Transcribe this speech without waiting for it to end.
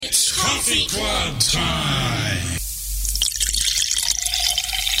Coffee Club time.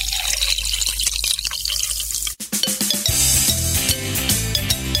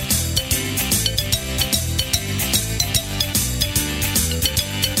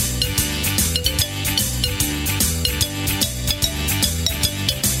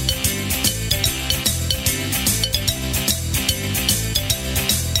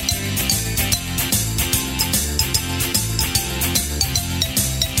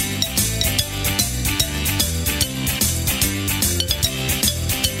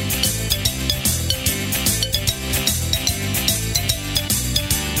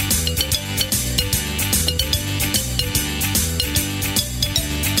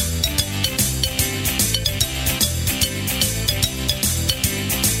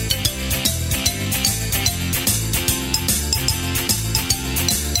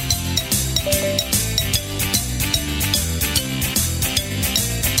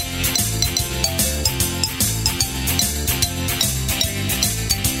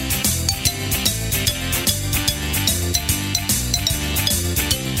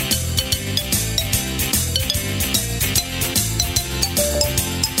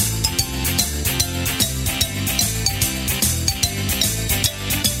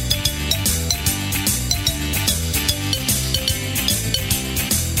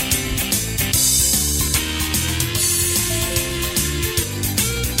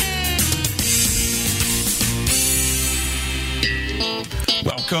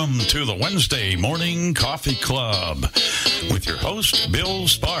 Welcome to the Wednesday Morning Coffee Club with your host, Bill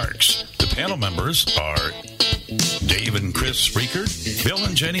Sparks. The panel members are Dave and Chris Riekert, Bill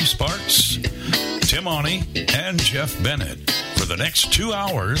and Jenny Sparks, Tim Awney, and Jeff Bennett. For the next 2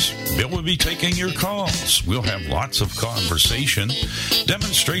 hours, Bill will be taking your calls. We'll have lots of conversation,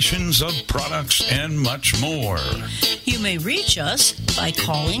 demonstrations of products, and much more. You may reach us by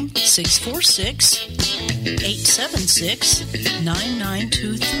calling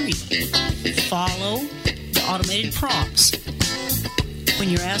 646-876-9923. Follow the automated prompts. When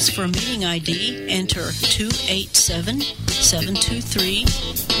you're asked for a meeting ID, enter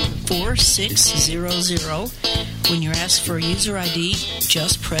 287-723-4600. When you're asked for a user ID,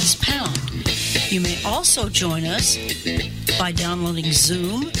 just press pound. You may also join us by downloading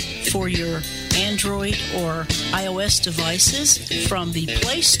Zoom for your Android or iOS devices from the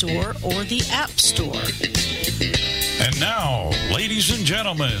Play Store or the App Store. And now, ladies and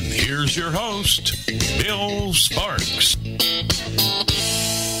gentlemen, here's your host, Bill Sparks.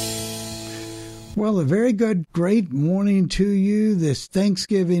 Well, a very great morning to you this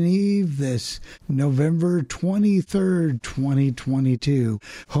Thanksgiving Eve, this November 23rd, 2022.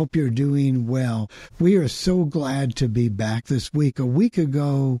 Hope you're doing well. We are so glad to be back this week. A week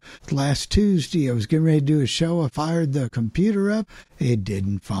ago, last Tuesday, I was getting ready to do a show. I fired the computer up. It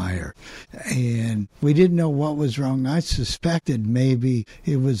didn't fire. And we didn't know what was wrong. I suspected maybe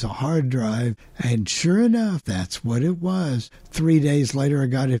it was a hard drive. And sure enough, that's what it was. 3 days later, I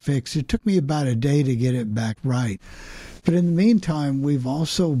got it fixed. It took me about a day to get it back right. But in the meantime, we've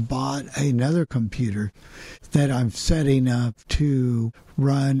also bought another computer that I'm setting up to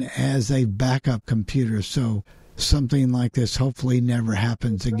run as a backup computer. So something like this hopefully never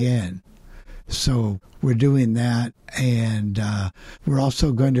happens again. So we're doing that, and we're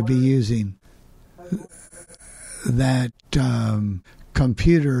also going to be using that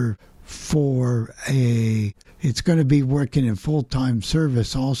computer for it's going to be working in full-time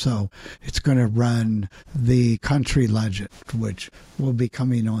service also. It's going to run the Country Legend, which will be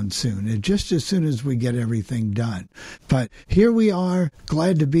coming on soon, and just as soon as we get everything done. But here we are,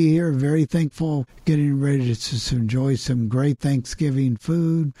 glad to be here, very thankful, getting ready to enjoy some great Thanksgiving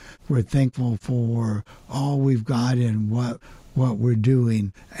food. We're thankful for all we've got and what we're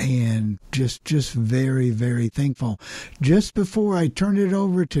doing, and just very, very thankful. Just before I turn it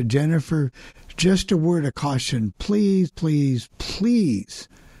over to Jennifer, just a word of caution. Please, please, please,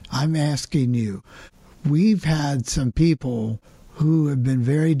 I'm asking you. We've had some people who have been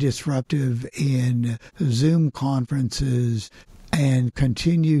very disruptive in Zoom conferences and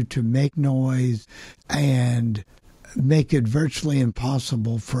continue to make noise and make it virtually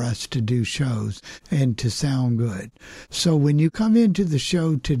impossible for us to do shows and to sound good. So when you come into the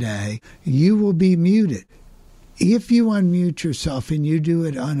show today, you will be muted. If you unmute yourself and you do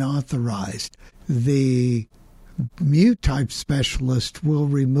it unauthorized, the mute type specialist will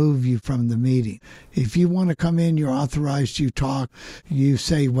remove you from the meeting. If you want to come in, you're authorized, you talk, you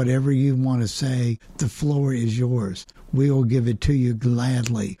say whatever you want to say, the floor is yours. We will give it to you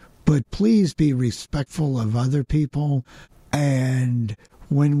gladly. But please be respectful of other people, and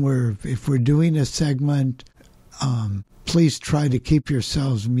if we're doing a segment, Please try to keep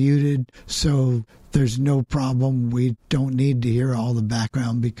yourselves muted so there's no problem. We don't need to hear all the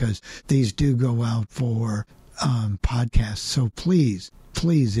background because these do go out for podcasts. So please,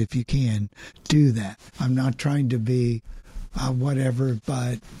 if you can, do that. I'm not trying to be whatever,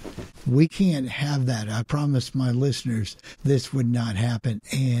 but we can't have that. I promise my listeners this would not happen,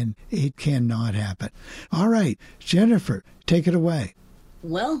 and it cannot happen. All right, Jennifer, take it away.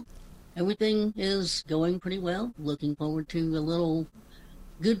 Well, everything is going pretty well. Looking forward to a little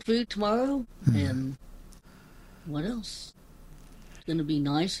good food tomorrow. And what else? It's going to be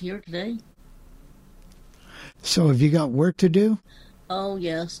nice here today. So have you got work to do? Oh,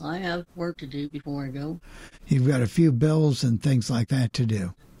 yes, I have work to do before I go. You've got a few bills and things like that to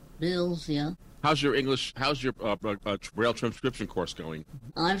do. Bills, yeah. How's your Braille transcription course going?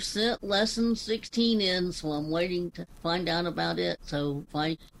 I've sent lesson 16 in, so I'm waiting to find out about it. So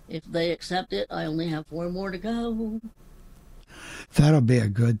if they accept it, I only have 4 more to go. That'll be a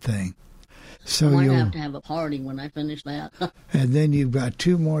good thing. So I might you'll have to have a party when I finish that. and then you've got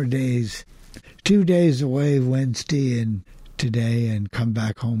 2 more days, 2 days away, Wednesday and today, and come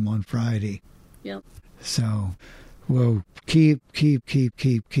back home on Friday. Yep. So we'll keep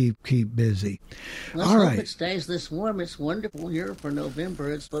busy. Let's All hope right. it stays this warm. It's wonderful here for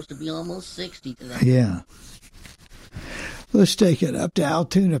November. It's supposed to be almost 60 today. Yeah. Let's take it up to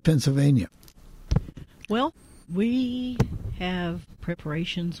Altoona, Pennsylvania. Well, we have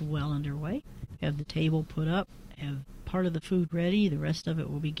preparations well underway. Have the table put up, have part of the food ready. The rest of it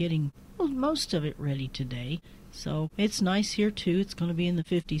will be getting most of it ready today. So it's nice here too. It's going to be in the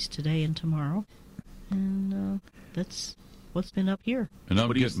 50s today and tomorrow. And that's what's been up here. And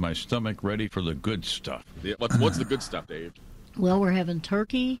I'm getting my stomach ready for the good stuff. Yeah, what's the good stuff, Dave? Well, we're having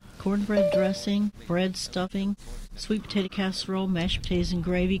turkey, cornbread dressing, bread stuffing, sweet potato casserole, mashed potatoes and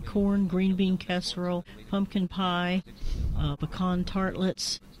gravy, corn, green bean casserole, pumpkin pie, pecan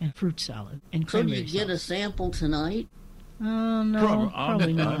tartlets, and fruit salad. And So do cranberry you get a sauce. sample tonight? No,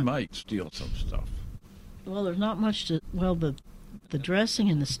 probably I not. might steal some stuff. Well, there's not much to... Well, the dressing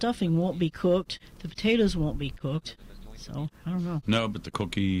and the stuffing won't be cooked. The potatoes won't be cooked. So, I don't know. No, but the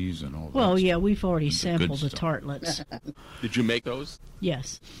cookies and all that. Well, yeah, stuff. we've already The good sampled the stuff. tartlets. Did you make those?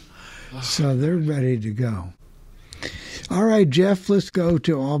 Yes. So they're ready to go. All right, Jeff, let's go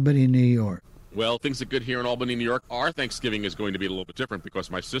to Albany, New York. Well, things are good here in Albany, New York. Our Thanksgiving is going to be a little bit different because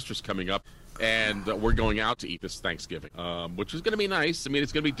my sister's coming up, and we're going out to eat this Thanksgiving, which is going to be nice. I mean,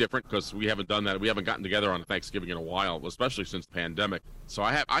 it's going to be different because we haven't done that. We haven't gotten together on Thanksgiving in a while, especially since the pandemic. So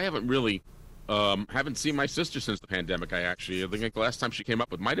I haven't really haven't seen my sister since the pandemic. I think the last time she came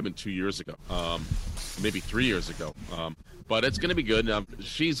up, it might have been 2 years ago, maybe 3 years ago. But it's going to be good.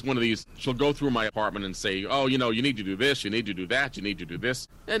 She's one of these, she'll go through my apartment and say, oh, you need to do this, you need to do that, you need to do this.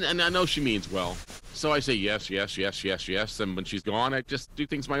 And I know she means well. So I say yes. And when she's gone, I just do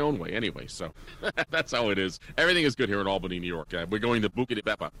things my own way anyway. So that's how it is. Everything is good here in Albany, New York. We're going to Buca di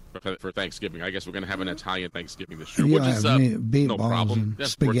Beppo for Thanksgiving. I guess we're going to have an Italian Thanksgiving this year, which is no meatballs problem. and That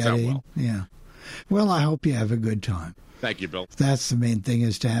works out spaghetti. well. Yeah. Well, I hope you have a good time. Thank you, Bill. That's the main thing,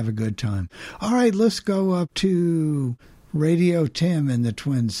 is to have a good time. All right, let's go up to Radio Tim in the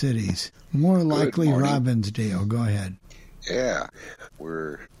Twin Cities. More likely morning. Robbinsdale. Go ahead. Yeah,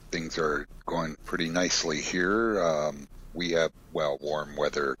 things are going pretty nicely here. We have, warm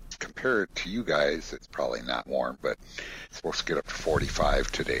weather. Compared to you guys, it's probably not warm, but it's supposed to get up to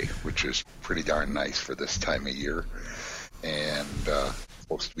 45 today, which is pretty darn nice for this time of year. And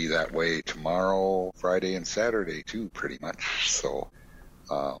supposed to be that way tomorrow, Friday, and Saturday, too, pretty much. So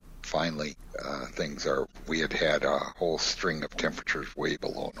finally, we had a whole string of temperatures way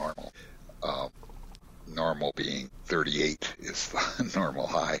below normal. Normal being 38 is the normal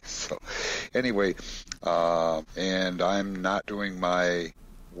high. So anyway, and I'm not doing my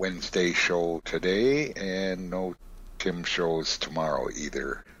Wednesday show today, and no Tim shows tomorrow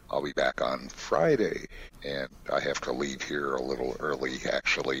either. I'll be back on Friday, and I have to leave here a little early,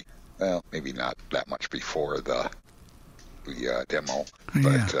 actually. Well, maybe not that much before the demo,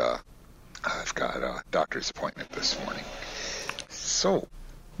 but I've got a doctor's appointment this morning. So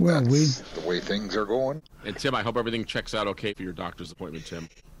that's the way things are going. And Tim, I hope everything checks out okay for your doctor's appointment, Tim.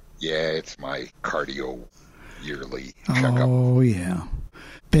 Yeah, it's my cardio yearly checkup. Oh, yeah.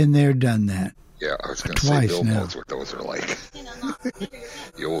 Been there, done that. Yeah, I was going to say Twice Bill now. knows what those are like.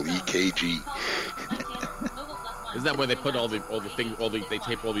 The old EKG. Isn't that where they put all the things, they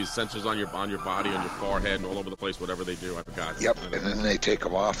tape all these sensors on your body, on your forehead, and all over the place, whatever they do? I forgot. Yep, and then they take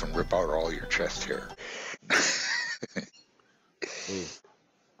them off and rip out all your chest hair.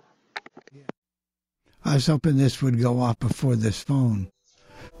 I was hoping this would go off before this phone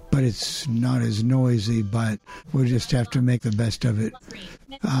but it's not as noisy, but we'll just have to make the best of it.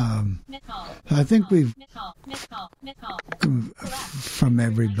 I think we've from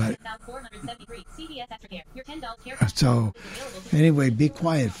everybody. So anyway, be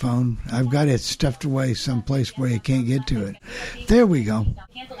quiet, phone. I've got it stuffed away someplace where you can't get to it. There we go.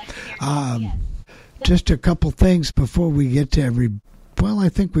 Just a couple things before we get to I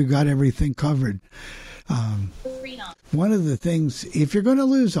think we've got everything covered. One of the things, if you're going to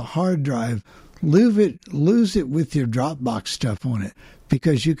lose a hard drive, lose it with your Dropbox stuff on it,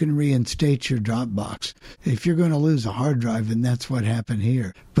 because you can reinstate your Dropbox. If you're going to lose a hard drive, and that's what happened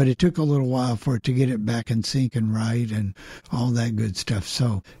here. But it took a little while for it to get it back in sync and right and all that good stuff.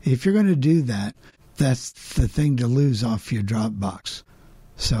 So if you're going to do that, that's the thing to lose off your Dropbox.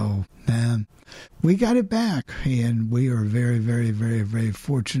 So, man, we got it back, and we are very, very, very, very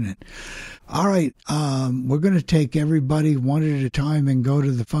fortunate. All right, we're going to take everybody one at a time and go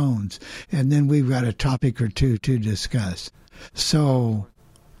to the phones, and then we've got a topic or two to discuss. So,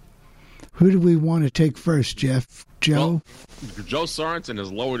 who do we want to take first, Jeff? Joe? Well, Joe Sorensen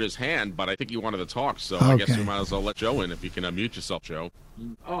has lowered his hand, but I think he wanted to talk, so Okay. I guess we might as well let Joe in if you can unmute yourself, Joe.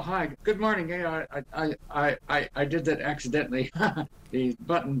 Oh, hi. Good morning. Yeah, I did that accidentally. The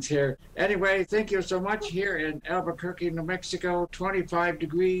buttons here. Anyway, thank you so much. Here in Albuquerque, New Mexico, 25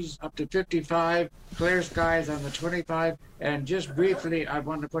 degrees up to 55. Clear skies on the 25. And just briefly, I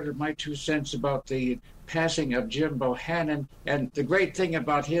want to put in my 2 cents about the passing of Jim Bohannon. And the great thing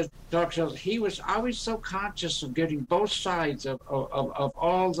about his talk shows, he was always so conscious of getting both sides of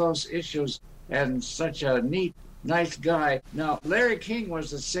all those issues, and such a neat, nice guy. Now, Larry King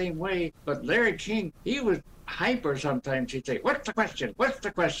was the same way, but Larry King, he was hyper sometimes. He'd say, "What's the question? What's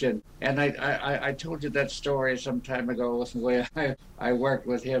the question?" And I told you that story some time ago, the way I worked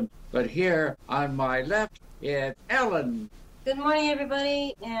with him. But here on my left is Ellen. Good morning,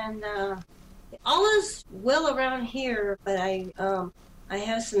 everybody, and all is well around here, but I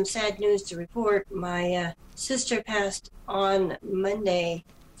have some sad news to report. My sister passed on Monday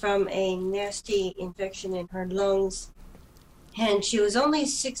from a nasty infection in her lungs, and she was only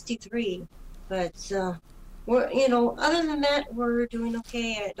 63. But other than that, we're doing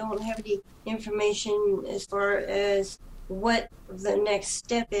okay. I don't have any information as far as what the next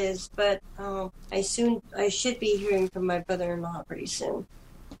step is, but I should be hearing from my brother-in-law pretty soon.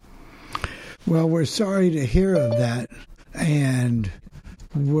 Well, we're sorry to hear of that, and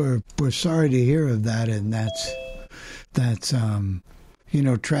we're sorry to hear of that, and that's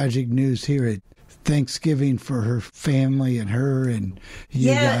tragic news here at Thanksgiving for her family and her and you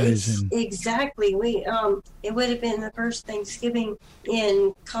guys. Exactly. We it would have been the first Thanksgiving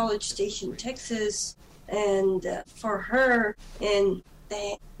in College Station, Texas, and for her and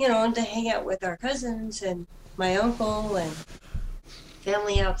to hang out with our cousins and my uncle and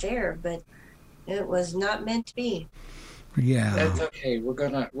family out there, but it was not meant to be. Yeah, That's okay. We're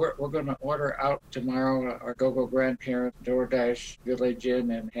gonna order out tomorrow. Our GoGo grandparents DoorDash Village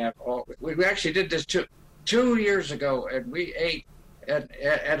Inn and have all. We actually did this 2 years ago, and we ate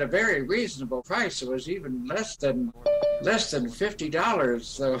at a very reasonable price. It was even less than $50.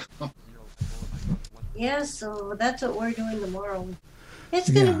 So Yeah, so that's what we're doing tomorrow. It's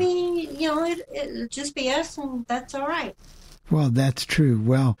gonna be, it'll just be us, and that's all right. well, that's true.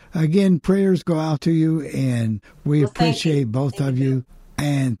 Well, again, prayers go out to you, and we appreciate both of you.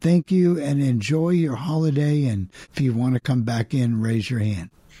 And thank you, and enjoy your holiday. And if you want to come back in, raise your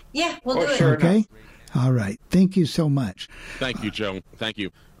hand. Yeah, we'll do it. sure Okay? enough. All right. Thank you so much. Thank you, Joe. Thank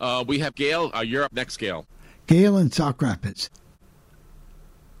you. We have Gail. You're up next, Gail. Gail in Sauk Rapids.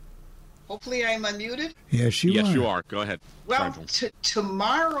 Hopefully I'm unmuted. Yes, you are. Yes, you are. Go ahead. Well, Sorry.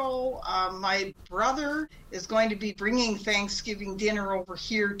 tomorrow, my brother is going to be bringing Thanksgiving dinner over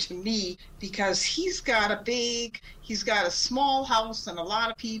here to me because he's got a small house and a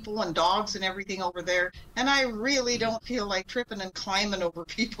lot of people and dogs and everything over there. And I really don't feel like tripping and climbing over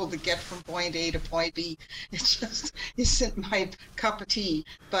people to get from point A to point B. It just isn't my cup of tea.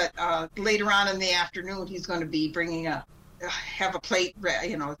 But later on in the afternoon, he's going to be bringing have a plate,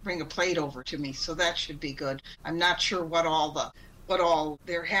 bring a plate over to me, so that should be good. I'm not sure what all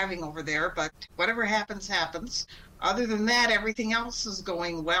they're having over there, but whatever happens. Other than that, everything else is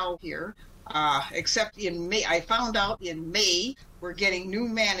going well here. Except in May, I found out in May we're getting new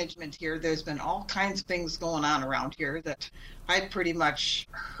management here. There's been all kinds of things going on around here that I pretty much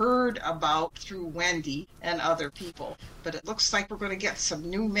heard about through Wendy and other people. But it looks like we're going to get some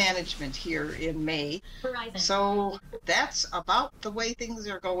new management here in May. Verizon. So that's about the way things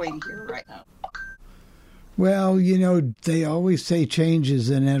are going here right now. Well, they always say change is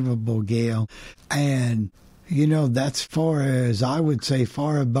inevitable, Gail. And, That's far as I would say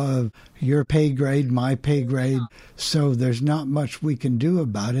far above your pay grade, my pay grade. So there's not much we can do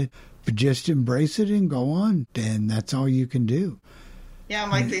about it, but just embrace it and go on. And that's all you can do. Yeah,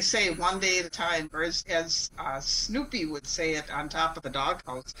 like they say, one day at a time, or as Snoopy would say it on top of the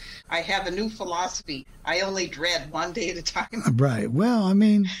doghouse, I have a new philosophy. I only dread one day at a time. Right. Well,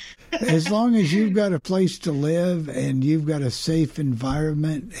 as long as you've got a place to live and you've got a safe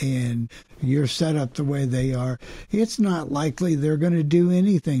environment and you're set up the way they are, it's not likely they're going to do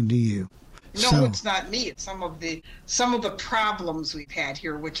anything to you. No, it's not me. It's some of the problems we've had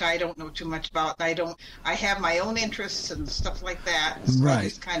here, which I don't know too much about. I have my own interests and stuff like that. So I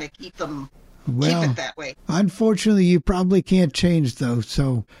just kind of keep it that way. Unfortunately, you probably can't change those.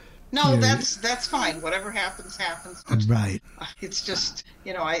 So no, that's fine. Whatever happens, happens. But, right. It's just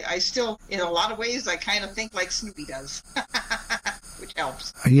I still, in a lot of ways, I kind of think like Snoopy does. Which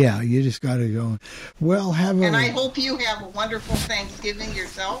helps. Yeah, you just got to go. Well, and I hope you have a wonderful Thanksgiving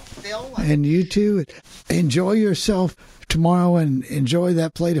yourself, Bill. And you too. Enjoy yourself tomorrow and enjoy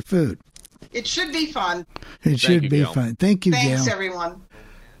that plate of food. It should be fun. It should be fun. Thank you, Gail. Thanks, everyone.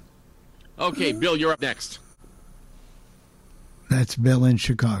 Okay, Bill, you're up next. That's Bill in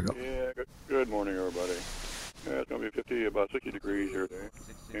Chicago. Yeah, good morning, everybody. It's going to be about 60 degrees here today.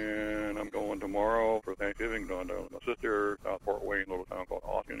 And I'm going tomorrow for Thanksgiving down to my sister, South Fort Wayne, a little town called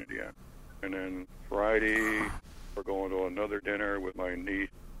Austin, Indiana. And then Friday, we're going to another dinner with my niece,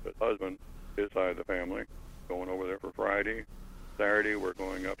 his husband, his side of the family. Going over there for Friday. Saturday, we're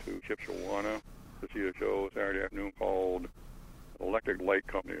going up to Shipshewana to see a show Saturday afternoon called Electric Light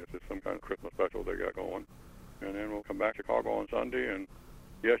Company. It's just some kind of Christmas special they got going. And then we'll come back to Chicago on Sunday. And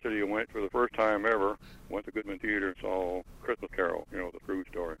yesterday, I went for the first time ever. Went to Goodman Theater and saw Christmas Carol, the Scrooge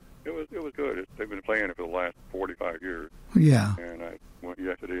story. It was good. They've been playing it for the last 45 years. Yeah. And I went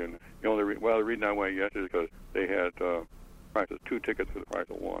yesterday, and the reason I went yesterday is because they had prices 2 tickets for the price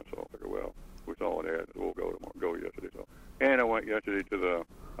of 1. So I figured, well, we saw it ad, we'll go yesterday. So, and I went yesterday to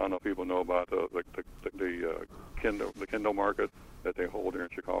I don't know if people know about the Kindle market that they hold here in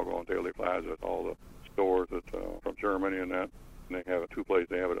Chicago on Daily Plaza. It's all the stores that from Germany and that. And they have 2 places.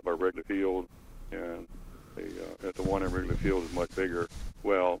 They have it by Wrigley Field, and the one in Wrigley Field is much bigger.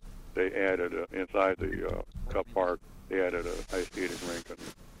 Well, they added inside the Cup Park. They added an ice skating rink and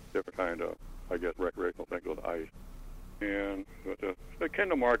different kind of, I guess, recreational things with ice. And the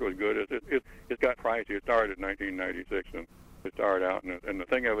Kindle market was good. It's got pricey. It started in 1996, and it started out. And the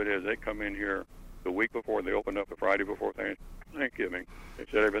thing of it is, they come in here the week before they open up, the Friday before Thanksgiving. They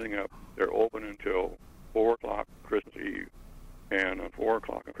set everything up. They're open until 4 o'clock Christmas Eve. And on 4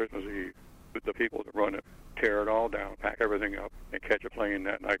 o'clock on Christmas Eve, the people that run it tear it all down, pack everything up, and catch a plane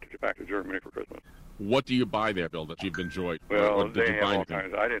that night to get back to Germany for Christmas. What do you buy there, Bill, that you've enjoyed? Well, they have all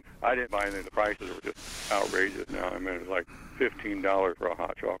kinds. I didn't buy anything. The prices were just outrageous now. It's like $15 for a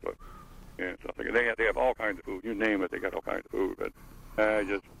hot chocolate and stuff like that. They have all kinds of food. You name it, they got all kinds of food. But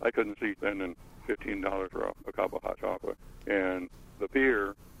I couldn't see spending $15 for a cup of hot chocolate. And the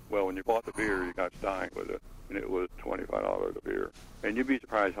beer, well, when you bought the beer, you got stein with it. And it was $25 a beer. And you'd be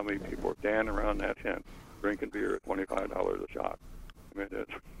surprised how many people are standing around that tent drinking beer at $25 a shot.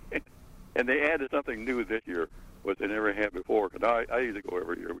 And they added something new this year, which they never had before. Because I usually go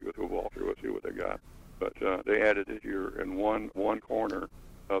every year. We go through a walkthrough and see what they got. But they added this year in one corner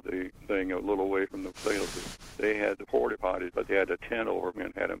of the thing, a little away from the sales. They had the porta potties, but they had a tent over them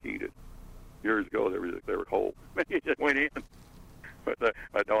and had them heated. Years ago, they were cold. You just went in. But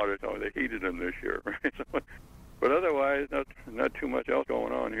my daughter told me they heated them this year. But otherwise, not too much else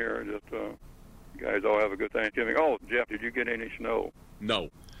going on here. Just you guys all have a good Thanksgiving. Oh, Jeff, did you get any snow? No.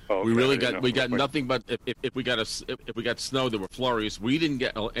 Oh, we got nothing but if we got snow, there were flurries. We didn't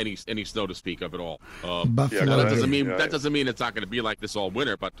get any snow to speak of at all. That doesn't mean it's not going to be like this all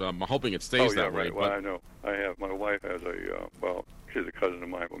winter. But I'm hoping it stays that way. Right. Well, I know. My wife has she's a cousin of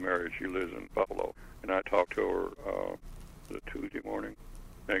mine. We're married. She lives in Buffalo, and I talked to her. Tuesday morning,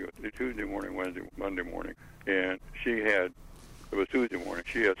 Monday morning, and it was Tuesday morning.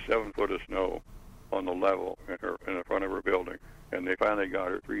 She had 7 foot of snow on the level in the front of her building, and they finally got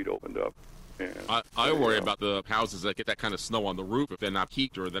her street opened up. And I worry about the houses that get that kind of snow on the roof if they're not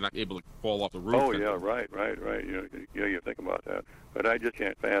heated or they're not able to fall off the roof. Oh yeah, right. You think about that, but I just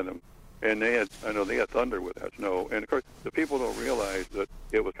can't fathom. And I know they had thunder with that snow. And of course, the people don't realize that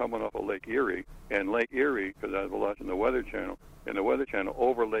it was coming off of Lake Erie. And Lake Erie, because I was watching the Weather Channel, and the Weather Channel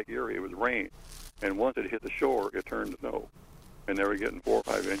over Lake Erie, it was rain. And once it hit the shore, it turned to snow. And they were getting 4 or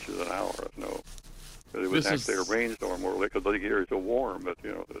 5 inches an hour of snow. It was actually a rainstorm over Lake, because Lake Erie is so warm. But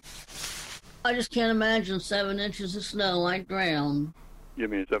I just can't imagine 7 inches of snow. I'd drown. You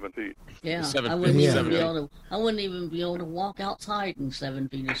mean 7 feet? Yeah, 7 I feet, wouldn't even 7 be feet. able to. I wouldn't even be able to walk outside in 7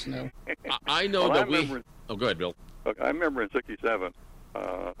 feet of snow. I know Well, that I remember- Oh, go ahead, Bill. Look, I remember in '67,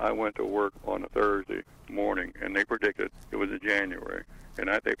 I went to work on a Thursday morning, and they predicted, it was in January, and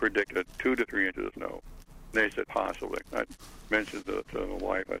they predicted 2 to 3 inches of snow. They said possibly. I mentioned to my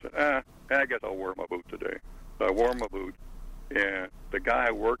wife, I said, I guess I'll wear my boots today. So I wore my boots, and the guy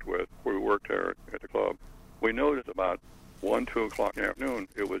I worked with, who worked there at the club, we noticed about 1, 2 o'clock in the afternoon,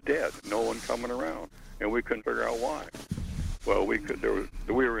 it was dead, no one coming around, and we couldn't figure out why. Well, we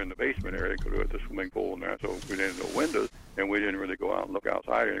were in the basement area because we had the swimming pool and that, so we didn't have no windows, and we didn't really go out and look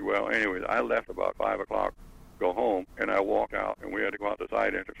outside. Well, anyways, I left about 5 o'clock, go home, and I walked out, and we had to go out the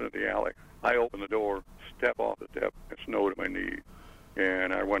side entrance into the alley. I opened the door, step off the step, and snowed at my knees.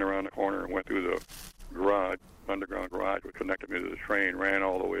 And I went around the corner and went through the garage, underground garage, which connected me to the train, ran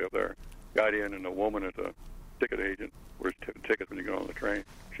all the way up there, got in, and the woman at the ticket agent, where's tickets when you get on the train,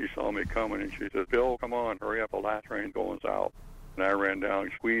 she saw me coming, and she says, Bill, come on, hurry up, the last train's going south. And I ran down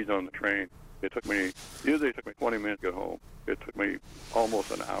and squeezed on the train. Usually it took me 20 minutes to get home. It took me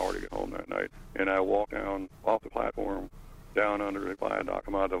almost an hour to get home that night. And I walked down off the platform, down under the viaduct,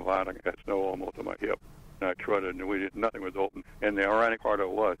 come out of the viaduct, and had snow almost to my hip. And I trudged, and nothing was open. And the ironic part of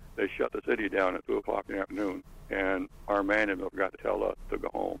it was, they shut the city down at 2 o'clock in the afternoon, and our manager forgot to tell us to go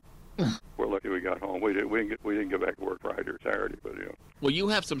home. We're lucky we got home. We didn't get back to work Friday or Saturday, but Well, you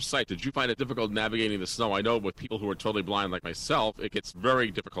have some sight. Did you find it difficult navigating the snow? I know with people who are totally blind like myself, it gets very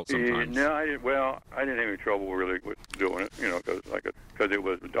difficult sometimes. No, I didn't have any trouble really with doing it, because it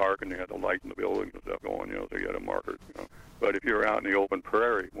was dark and they had the light in the buildings and stuff going, so you had a marker, But if you're out in the open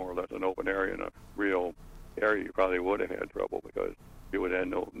prairie, more or less an open area in a real area, you probably would have had trouble because you would have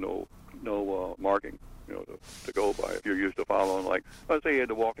no marking, to go by. If you're used to following, like, let's say you had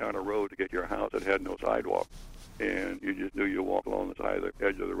to walk down a road to get to your house that had no sidewalk, and you just knew you walk along the side of the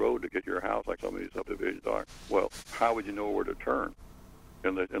edge of the road to get to your house, like some of these subdivisions are. Well, how would you know where to turn?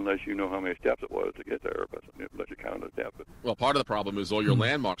 Unless you know how many steps it was to get there, unless you count the steps. Well, part of the problem is all your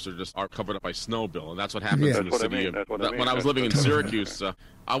landmarks are covered up by snow, Bill, and that's what happens in the That's city. what I mean. When I was living in Syracuse,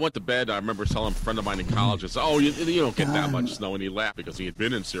 I went to bed. I remember telling a friend of mine in college, you don't get that much snow, and he laughed because he had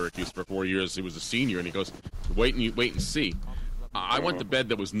been in Syracuse for 4 years. He was a senior, and he goes, wait and see. I went to bed,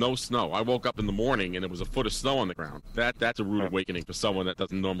 there was no snow. I woke up in the morning, and there was a foot of snow on the ground. That's a rude awakening for someone that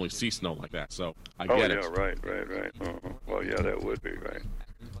doesn't normally see snow like that, so I get it. Right. Well, yeah, that would be right.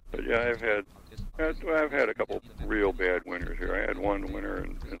 But yeah, I've had a couple real bad winters here. I had one winter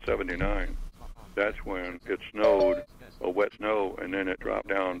in '79. That's when it snowed, a wet snow, and then it dropped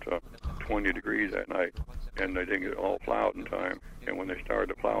down to 20 degrees that night, and they didn't get it all plowed in time. And when they started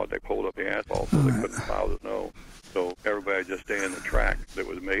to plow it, they pulled up the asphalt so they couldn't plow the snow. So everybody just stayed in the track that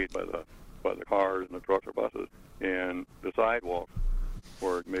was made by the cars and the trucks or buses, and the sidewalks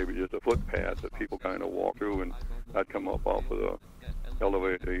were maybe just a footpath that people kind of walk through. And I'd come up off of the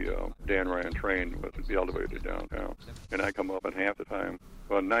Dan Ryan train with the elevator downtown, and I come up, and half the time,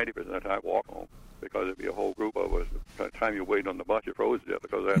 90% of the time, I walk home because it'd be a whole group of us. By the time you wait on the bus, you froze to death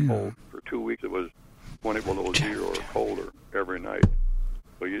because that whole for 2 weeks it was 20 below zero or colder every night.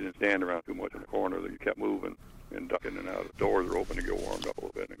 So you didn't stand around too much in the corner. You kept moving and ducking in and out. The doors are open to get warmed up a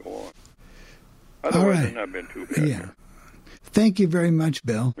little bit and go on. Otherwise, it's not been too bad. Yeah. Thank you very much,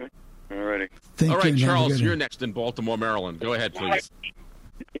 Bill. All righty. All right, Charles, you're next in Baltimore, Maryland. Go ahead, please.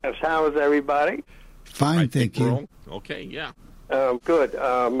 Yes, how is everybody? Fine, thank you. Okay, yeah. Good.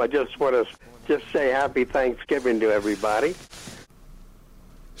 I just want to say happy Thanksgiving to everybody.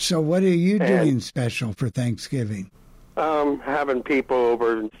 So what are you doing special for Thanksgiving? Having people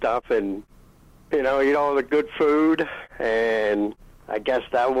over and stuff, and, eat all the good food, and I guess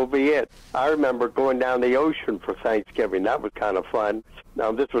that will be it. I remember going down the ocean for Thanksgiving. That was kind of fun.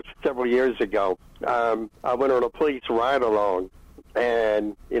 Now, this was several years ago. I went on a police ride-along,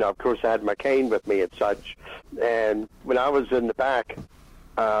 and, of course, I had my cane with me and such. And when I was in the back,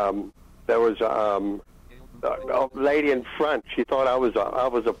 there was a lady in front. She thought I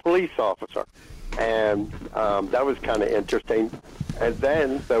was a police officer, and that was kind of interesting. And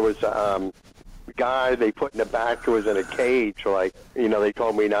then there was the guy they put in the back who was in a cage. Like, they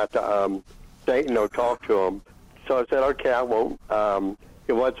told me not to talk to him. So I said, okay, I won't.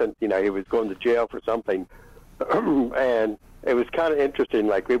 It wasn't, he was going to jail for something. And it was kind of interesting.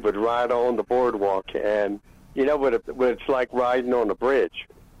 Like, we would ride on the boardwalk, and what it's like riding on a bridge.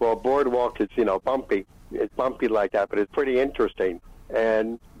 Well, boardwalk is, bumpy. It's bumpy like that, but it's pretty interesting.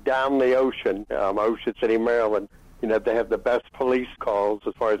 And down the ocean, Ocean City, Maryland, they have the best police calls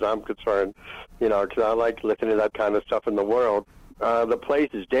as far as I'm concerned, because I like listening to that kind of stuff in the world. The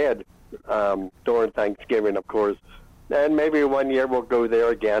place is dead during Thanksgiving, of course. And maybe one year we'll go there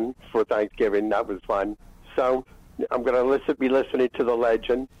again for Thanksgiving. That was fun. So I'm going to be listening to the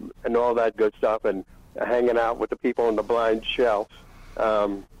legend and all that good stuff and hanging out with the people on the blind shelf.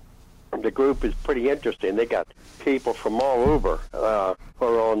 The group is pretty interesting. They got people from all over who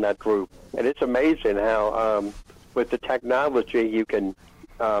are on that group. And it's amazing how with the technology you can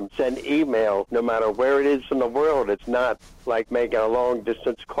send email no matter where it is in the world. It's not like making a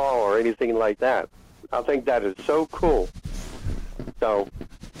long-distance call or anything like that. I think that is so cool. So,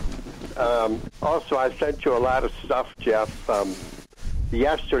 also, I sent you a lot of stuff, Jeff.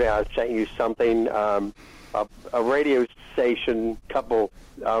 Yesterday, I sent you something, a radio station, couple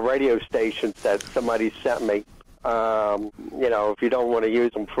radio stations that somebody sent me. If you don't want to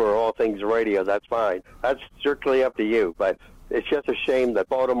use them for all things radio, that's fine. That's strictly up to you. But it's just a shame that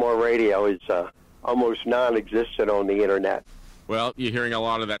Baltimore radio is almost non-existent on the Internet. Well, you're hearing a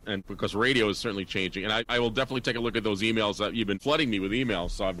lot of that, and because radio is certainly changing. And I will definitely take a look at those emails. You've been flooding me with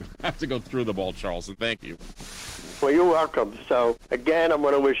emails, so I have to go through them all, Charles, and thank you. Well, you're welcome. So, again, I'm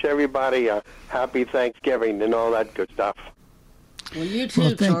going to wish everybody a happy Thanksgiving and all that good stuff. Well, you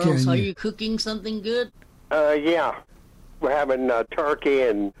too, Charles. Are you cooking something good? Yeah. We're having turkey,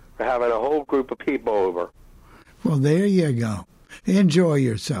 and we're having a whole group of people over. Well, there you go. Enjoy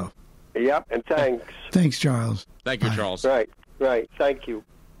yourself. Yep, and thanks. Thanks, Charles. Thank you, Bye. Charles. Right. Thank you.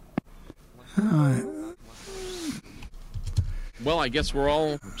 Well, I guess we're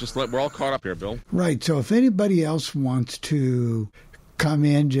all caught up here, Bill. Right. So if anybody else wants to come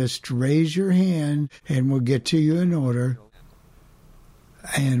in, just raise your hand, and we'll get to you in order.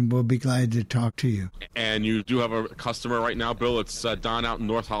 And we'll be glad to talk to you. And you do have a customer right now, Bill. It's Don out in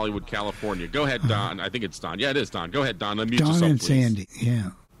North Hollywood, California. Go ahead, Don. I think it's Don. Yeah, it is Don. Go ahead, Don. Unmute yourself, Don and please. Sandy,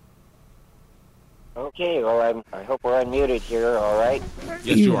 yeah. Okay, well, I hope we're unmuted here, all right?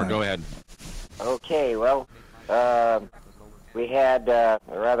 Yes, you are. Go ahead. Okay, well, I had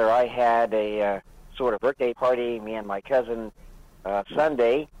a sort of birthday party, me and my cousin,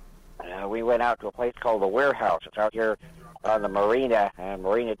 Sunday. We went out to a place called the Warehouse. It's out here on the Marina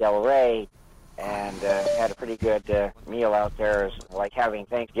Del Rey, and had a pretty good meal out there. It's like having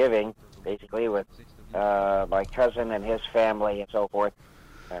Thanksgiving, basically, with my cousin and his family and so forth.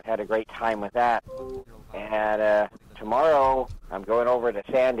 Had a great time with that. And tomorrow I'm going over to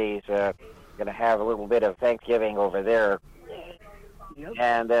Sandy's. Going to have a little bit of Thanksgiving over there.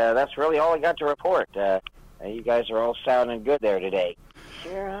 And that's really all I got to report. You guys are all sounding good there today.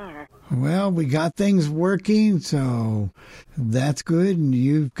 Sure are. Well, we got things working, so that's good. And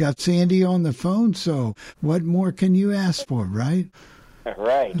you've got Sandy on the phone, so what more can you ask for, right?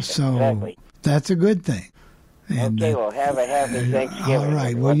 Right, so exactly. That's a good thing. And, okay, well, have a happy Thanksgiving. All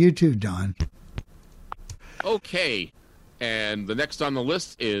right. Well, you too, Don. Okay. And the next on the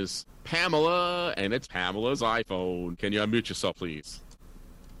list is Pamela, and it's Pamela's iPhone. Can you unmute yourself, please?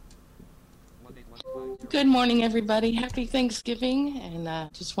 Good morning, everybody. Happy Thanksgiving.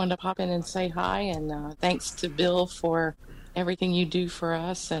 And just wanted to pop in and say hi. And thanks to Bill for everything you do for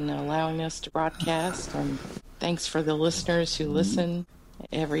us and allowing us to broadcast. And thanks for the listeners who listen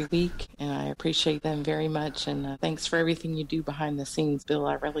every week, and I appreciate them very much. And thanks for everything you do behind the scenes, Bill.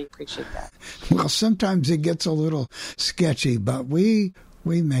 I really appreciate that. Well, sometimes it gets a little sketchy, but we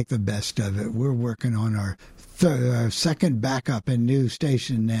make the best of it. We're working on our second backup and new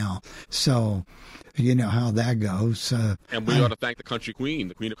station now, so you know how that goes. And we ought to thank the Country Queen,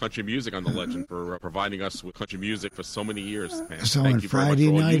 the Queen of Country Music on the Legend, for providing us with country music for so many years. Man. So thank on you Friday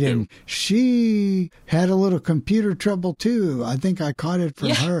very much for all night, you do. and she had a little computer trouble too. I think I caught it from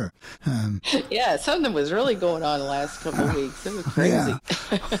her. Yeah, something was really going on the last couple of weeks. It was crazy.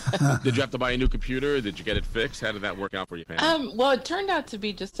 Yeah. Did you have to buy a new computer? Did you get it fixed? How did that work out for you, Pam? Well, it turned out to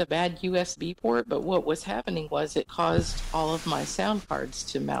be just a bad USB port, but what was happening was it caused all of my sound cards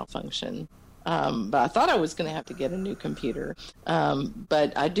to malfunction. But I thought I was going to have to get a new computer.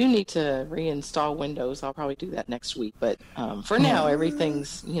 But I do need to reinstall Windows. I'll probably do that next week. But for now,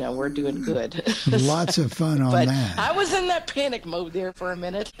 everything's, we're doing good. Lots of fun on but that. I was in that panic mode there for a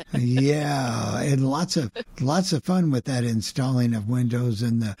minute. Yeah, and lots of fun with that installing of Windows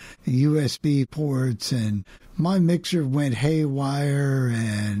and the USB ports, and my mixer went haywire,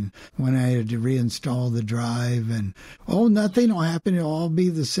 and when I had to reinstall the drive, and nothing will happen, it'll all be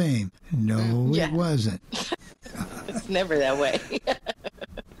the same. No, Yeah. It wasn't. It's never that way.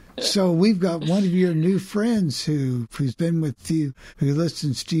 So we've got one of your new friends who's been with you, who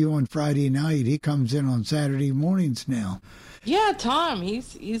listens to you on Friday night. He comes in on Saturday mornings now. Yeah, Tom,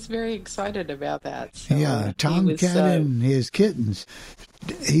 he's very excited about that. So yeah, Tom Cat and his kittens.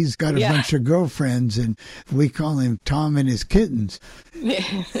 He's got a bunch of girlfriends, and we call him Tom and his kittens.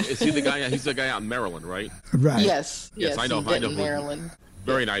 Is he the guy? He's the guy out in Maryland, right? Right. Yes, I know. Maryland.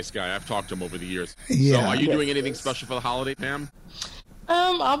 Very nice guy. I've talked to him over the years. Yeah. So, are you doing anything special for the holiday, Pam?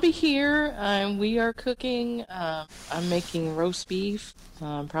 I'll be here. We are cooking. I'm making roast beef,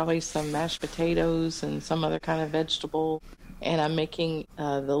 probably some mashed potatoes and some other kind of vegetable. And I'm making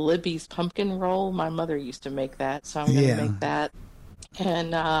the Libby's pumpkin roll. My mother used to make that, so I'm going to make that.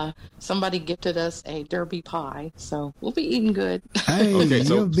 And somebody gifted us a Derby pie, so we'll be eating good. Hey, okay,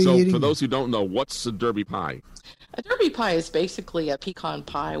 so for those who don't know, what's a Derby pie? A Derby pie is basically a pecan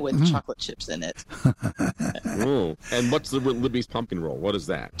pie with chocolate chips in it. Oh, and what's the Libby's pumpkin roll? What is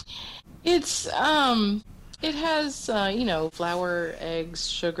that? It's it has flour, eggs,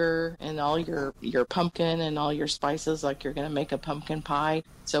 sugar, and all your pumpkin and all your spices like you're going to make a pumpkin pie.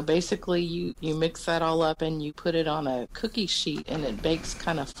 So basically you mix that all up and you put it on a cookie sheet and it bakes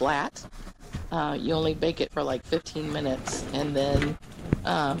kind of flat. You only bake it for like 15 minutes and then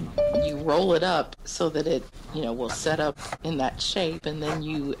you roll it up so that it will set up in that shape, and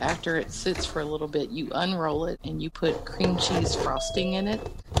then after it sits for a little bit you unroll it and you put cream cheese frosting in it,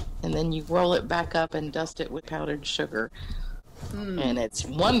 and then you roll it back up and dust it with powdered sugar. And it's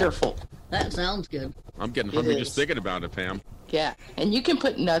wonderful. That sounds good. I'm getting hungry just thinking about it, Pam. Yeah, and you can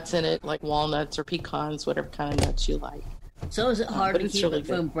put nuts in it, like walnuts or pecans, whatever kind of nuts you like. So is it hard to keep really it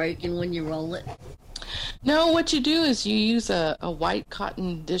from breaking when you roll it? No, what you do is you use a white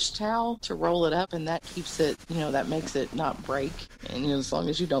cotton dish towel to roll it up, and that keeps it, that makes it not break, and as long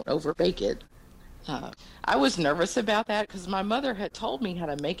as you don't overbake it. I was nervous about that because my mother had told me how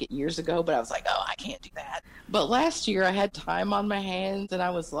to make it years ago, but I was like, oh, I can't do that. But last year I had time on my hands, and I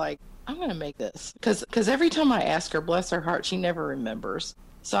was like, I'm going to make this. Because every time I ask her, bless her heart, she never remembers.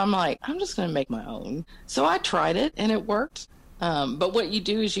 So I'm like, I'm just going to make my own. So I tried it, and it worked. But what you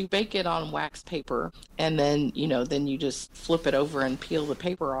do is you bake it on wax paper, and then, then you just flip it over and peel the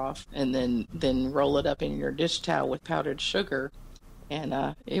paper off, and then roll it up in your dish towel with powdered sugar.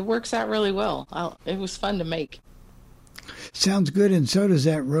 And it works out really well. It was fun to make. Sounds good, and so does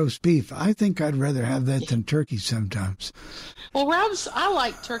that roast beef. I think I'd rather have that than turkey sometimes. Well, I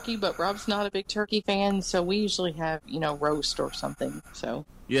like turkey, but Rob's not a big turkey fan, so we usually have, roast or something. So.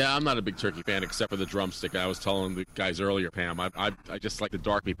 Yeah, I'm not a big turkey fan except for the drumstick. I was telling the guys earlier, Pam, I just like the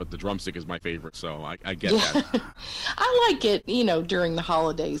dark meat, but the drumstick is my favorite, so I get that. I like it, during the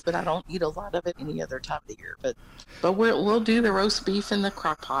holidays, but I don't eat a lot of it any other time of the year. But we'll do the roast beef in the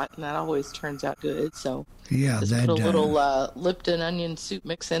crock pot, and that always turns out good. So yeah, just that put a little Lipton onion soup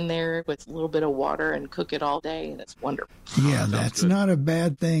mix in there with a little bit of water and cook it all day, and it's wonderful. Yeah, that's not a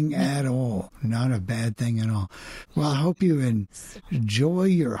bad thing at all. Not a bad thing at all. Well, I hope you enjoy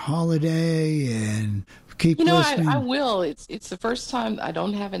your holiday and keep listening. I will. It's the first time I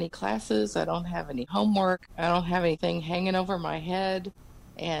don't have any classes. I don't have any homework. I don't have anything hanging over my head.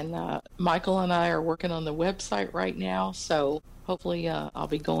 And Michael and I are working on the website right now. So hopefully I'll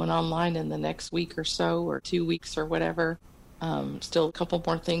be going online in the next week or so, or 2 weeks or whatever. Still a couple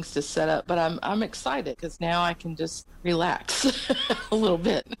more things to set up, but I'm excited because now I can just relax a little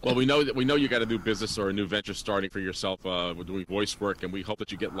bit. Well, we know you got a new business or a new venture starting for yourself. We're doing voice work, and we hope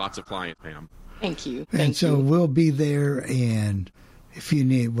that you get lots of clients, Pam. Thank you. And so we'll be there, and if you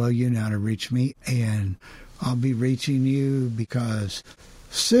need, you know how to reach me, and I'll be reaching you because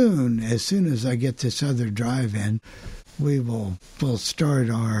as soon as I get this other drive in, we'll start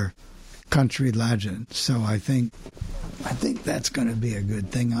our country legend. So I think that's going to be a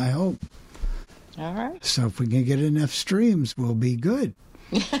good thing, I hope. All right. So if we can get enough streams, we'll be good.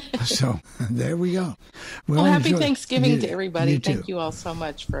 So there we go. Well, happy Thanksgiving to everybody. You too. Thank you all so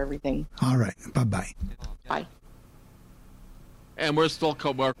much for everything. All right. Bye-bye. Bye. And we're still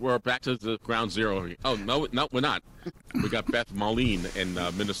we're back to the ground zero. Oh, no, we're not. We got Beth Moline in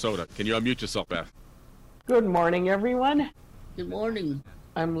Minnesota. Can you unmute yourself, Beth? Good morning, everyone. Good morning.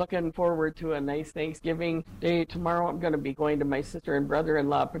 I'm looking forward to a nice Thanksgiving day. Tomorrow I'm going to be going to my sister and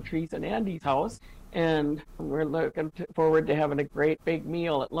brother-in-law, Patrice and Andy's house, and we're looking forward to having a great big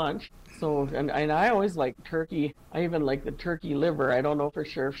meal at lunch. So, and I always like turkey. I even like the turkey liver. I don't know for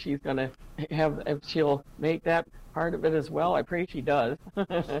sure if she's going to if she'll make that part of it as well. I pray she does,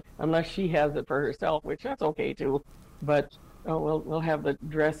 unless she has it for herself, which that's okay too. But we'll have the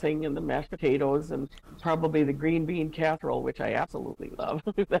dressing and the mashed potatoes and probably the green bean casserole, which I absolutely love.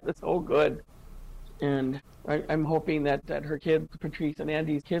 That is so good. And I'm hoping that her kids, Patrice and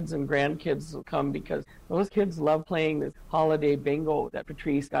Andy's kids and grandkids, will come, because those kids love playing this holiday bingo that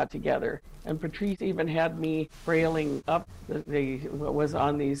Patrice got together. And Patrice even had me brailing up what was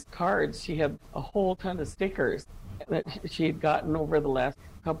on these cards. She had a whole ton of stickers that she had gotten over the last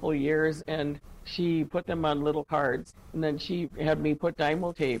couple of years, and she put them on little cards, and then she had me put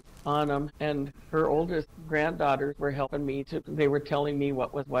Dymo tape on them, and her oldest granddaughters were helping me they were telling me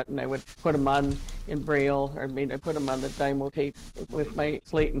what was what, and I would put them on in Braille, I put them on the Dymo tape with my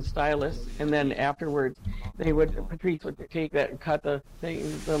slate and stylus, and then afterwards Patrice would take that and cut the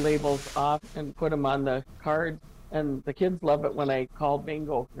labels off and put them on the cards. And the kids love it when I call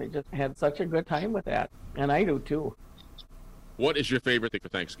bingo. They just had such a good time with that, and I do too. What is your favorite thing for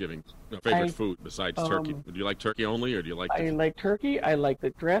Thanksgiving? Favorite food besides turkey? Do you like turkey only, or do you like? I like turkey. I like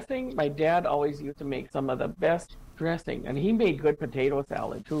the dressing. My dad always used to make some of the best dressing, and he made good potato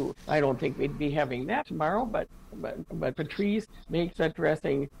salad too. I don't think we'd be having that tomorrow, but Patrice makes that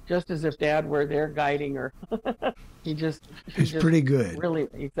dressing just as if Dad were there guiding her. He's pretty good. Really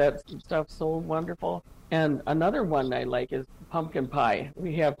makes that stuff so wonderful. And another one I like is pumpkin pie.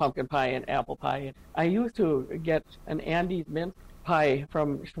 We have pumpkin pie and apple pie. I used to get an Andy's mince pie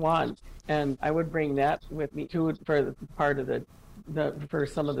from Schwann's, and I would bring that with me too for part of for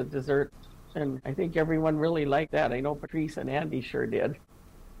some of the dessert. And I think everyone really liked that. I know Patrice and Andy sure did.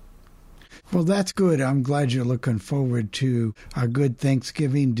 Well, that's good. I'm glad you're looking forward to a good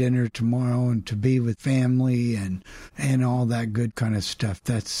Thanksgiving dinner tomorrow and to be with family and all that good kind of stuff.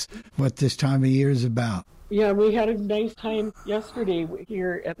 That's what this time of year is about. Yeah, we had a nice time yesterday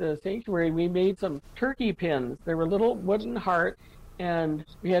here at the sanctuary. We made some turkey pins. They were little wooden heart, and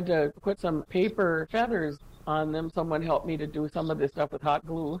we had to put some paper feathers on them. Someone helped me to do some of this stuff with hot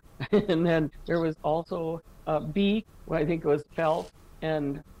glue. And then there was also a beak, I think it was felt,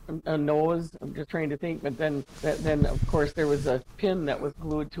 and a nose. I'm just trying to think, but then of course there was a pin that was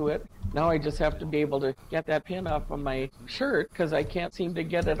glued to it. Now I just have to be able to get that pin off of my shirt because I can't seem to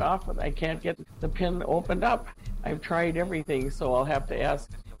get it off. I can't get the pin opened up. I've tried everything, so I'll have to ask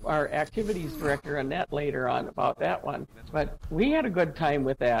our activities director Annette later on about that one. But we had a good time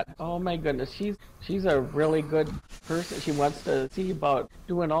with that. Oh my goodness, she's a really good person. She wants to see about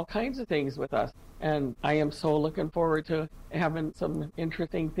doing all kinds of things with us. And I am so looking forward to having some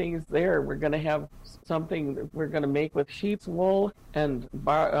interesting things there. We're going to have something that we're going to make with sheep's wool and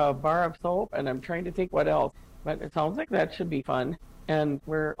bar of soap, and I'm trying to think what else. But it sounds like that should be fun. And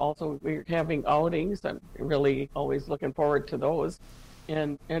we're having outings. I'm really always looking forward to those.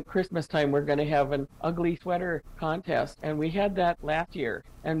 And at Christmas time, we're going to have an ugly sweater contest. And we had that last year.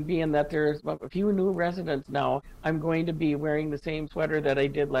 And being that there's a few new residents now, I'm going to be wearing the same sweater that I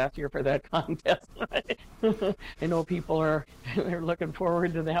did last year for that contest. I know people are looking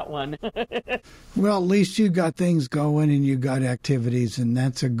forward to that one. Well, at least you got things going and you got activities, and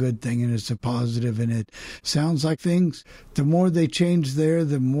that's a good thing, and it's a positive, and it sounds like things, the more they change there,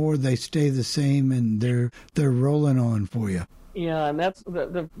 the more they stay the same, and they're rolling on for you. Yeah, and that's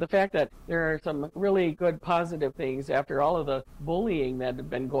the fact that there are some really good positive things after all of the bullying that had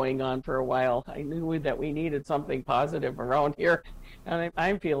been going on for a while. I knew that we needed something positive around here, and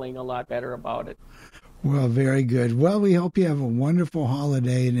I'm feeling a lot better about it. Well, very good. Well, we hope you have a wonderful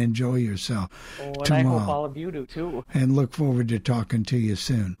holiday and enjoy yourself and tomorrow. I hope all of you do, too. And look forward to talking to you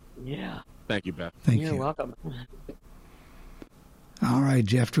soon. Yeah. Thank you, Beth. Thank you. You're welcome. All right,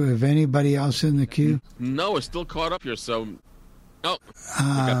 Jeff, do we have anybody else in the queue? No, it's still caught up here, so... Oh, we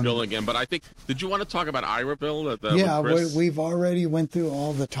got Bill again, but I think, did you want to talk about Ira, Bill? Yeah, we've already went through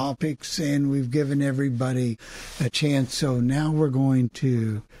all the topics, and we've given everybody a chance, so now we're going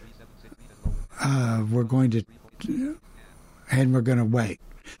to wait.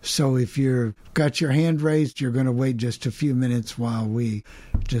 So if you've got your hand raised, you're going to wait just a few minutes while we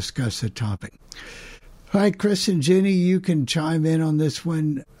discuss the topic. All right, Chris and Jenny, you can chime in on this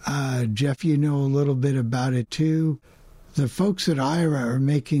one. Jeff, you know a little bit about it, too. The folks at IRA are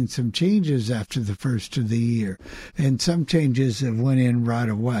making some changes after the first of the year, and some changes have went in right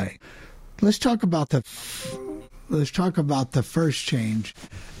away. Let's talk about the first change,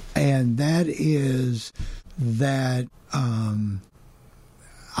 and that is that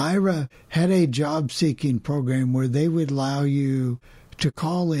IRA had a job-seeking program where they would allow you to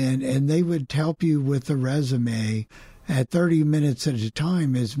call in, and they would help you with a resume at 30 minutes at a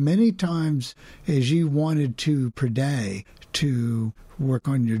time, as many times as you wanted to per day to work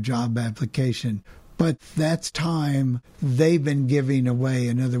on your job application. But that's time they've been giving away.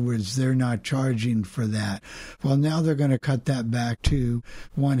 In other words, they're not charging for that. Well, now they're going to cut that back to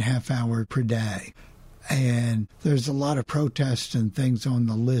 1/2 hour per day. And there's a lot of protests and things on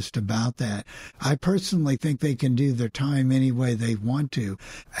the list about that. I personally think they can do their time any way they want to.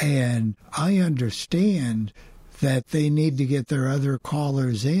 And I understand that they need to get their other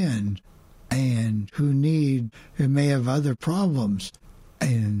callers in and who may have other problems.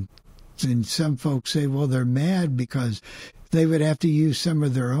 And some folks say, well, they're mad because they would have to use some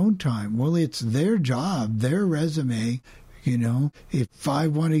of their own time. Well, it's their job, their resume. You know, if I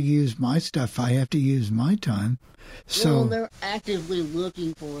want to use my stuff, I have to use my time. So well, they're actively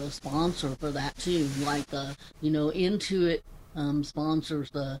looking for a sponsor for that too. Like, Intuit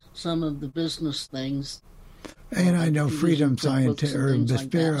sponsors some of the business things. And I know Freedom Scientific or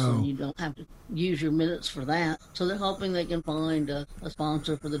Vispero. So you don't have to use your minutes for that. So they're hoping they can find a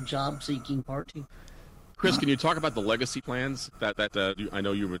sponsor for the job-seeking part too. Chris, can you talk about the legacy plans? I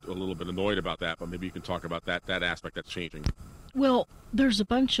know you were a little bit annoyed about that, but maybe you can talk about that aspect that's changing. Well, there's a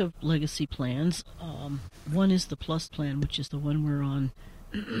bunch of legacy plans. One is the Plus plan, which is the one we're on.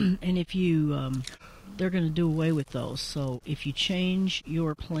 And if you, they're going to do away with those. So if you change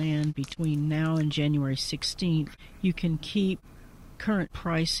your plan between now and January 16th, you can keep current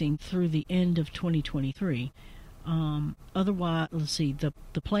pricing through the end of 2023. Otherwise, let's see,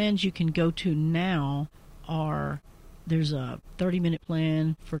 the plans you can go to now there's a 30-minute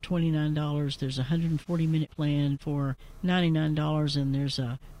plan for $29, there's a 140-minute plan for $99, and there's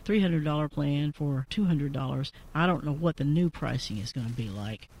a $300 plan for $200. I don't know what the new pricing is going to be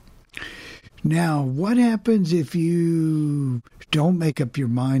like. Now, what happens if you don't make up your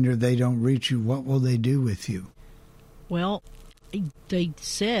mind or they don't reach you? What will they do with you? Well, they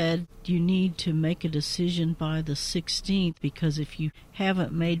said you need to make a decision by the 16th, because if you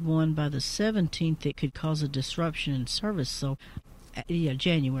haven't made one by the 17th, it could cause a disruption in service. So,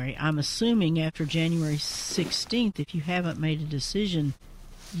 January. I'm assuming after January 16th, if you haven't made a decision,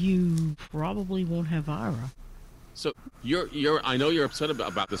 you probably won't have IRA. So I know you're upset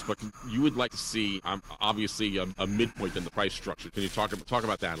about this, but you would like to see obviously a midpoint in the price structure. Can you talk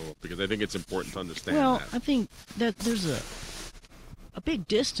about that a little? Because I think it's important to understand that. Well, I think that there's a big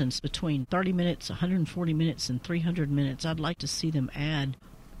distance between 30 minutes, 140 minutes, and 300 minutes. I'd like to see them add,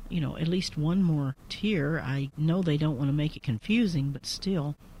 at least one more tier. I know they don't want to make it confusing, but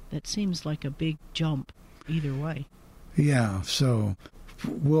still, that seems like a big jump either way. Yeah, so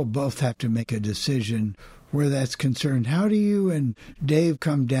we'll both have to make a decision where that's concerned. How do you and Dave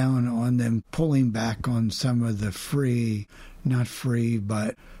come down on them pulling back on some of the free, not free,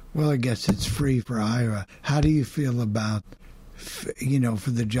 but, well, I guess it's free for IRA. How do you feel about, for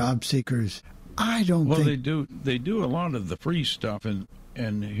the job seekers? I don't think... Well, they do a lot of the free stuff,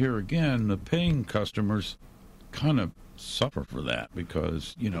 and here again, the paying customers kind of suffer for that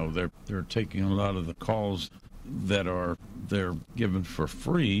because, they're taking a lot of the calls that they're given for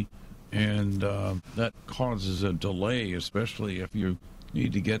free, and that causes a delay, especially if you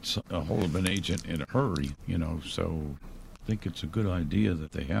need to get a hold of an agent in a hurry, so I think it's a good idea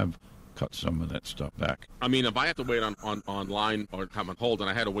that they have cut some of that stuff back. I mean, if I have to wait online or come on hold, and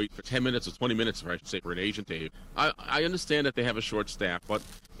I had to wait for 10 minutes or 20 minutes, I should say, for an agent, Dave, I understand that they have a short staff, but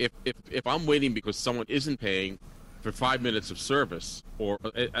if I'm waiting because someone isn't paying for 5 minutes of service, or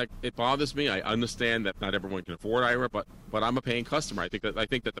it bothers me. I understand that not everyone can afford IRA, but I'm a paying customer. I think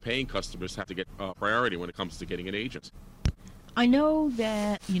that the paying customers have to get priority when it comes to getting an agent. I know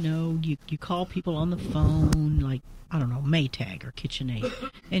that you call people on the phone, like, I don't know, Maytag or KitchenAid,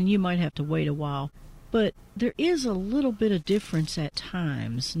 and you might have to wait a while. But there is a little bit of difference at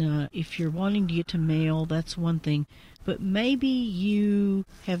times. Now, if you're wanting to get to mail, that's one thing. But maybe you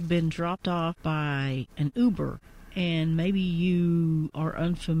have been dropped off by an Uber, and maybe you are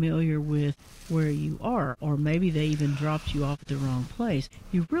unfamiliar with where you are, or maybe they even dropped you off at the wrong place.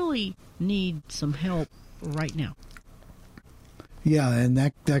 You really need some help right now. Yeah, and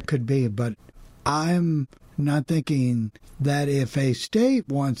that could be, but I'm not thinking that if a state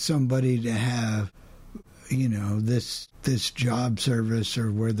wants somebody to have, this job service,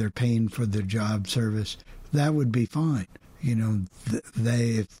 or where they're paying for the job service, that would be fine.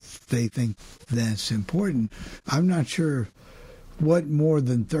 If they think that's important. I'm not sure what more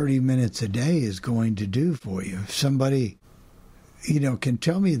than 30 minutes a day is going to do for you. If somebody, can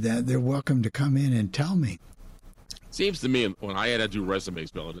tell me that, they're welcome to come in and tell me. Seems to me when I had to do resumes,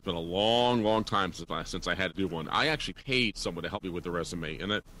 Bill, and it's been a long, long time since I had to do one. I actually paid someone to help me with the resume,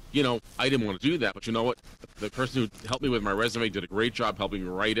 and I didn't want to do that, but you know what? The person who helped me with my resume did a great job helping me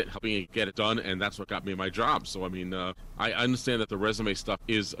write it, helping me get it done, and that's what got me my job. So I mean, I understand that the resume stuff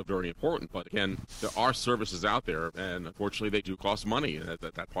is very important, but again, there are services out there, and unfortunately, they do cost money. And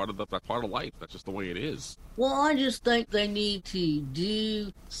that part of life. That's just the way it is. Well, I just think they need to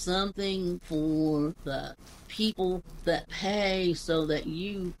do something for the people that pay so that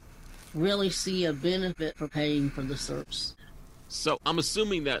you really see a benefit for paying for the service. So I'm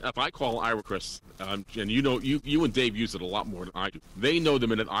assuming that if I call Ira, Chris, and you and Dave use it a lot more than I do, they know the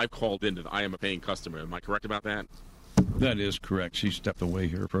minute I've called in that I am a paying customer. Am I correct about that? That is correct. She stepped away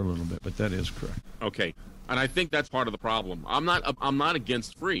here for a little bit, but that is correct. Okay. And I think that's part of the problem. I'm not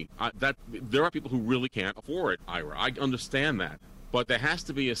against free. There are people who really can't afford Ira. I understand that. But there has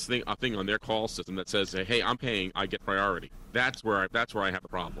to be a thing on their call system that says, "Hey, I'm paying. I get priority." That's where I have the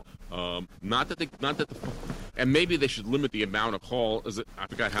problem. And maybe they should limit the amount of call. I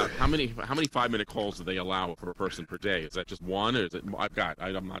forgot how many 5-minute calls do they allow for a person per day? Is that just one, or is it?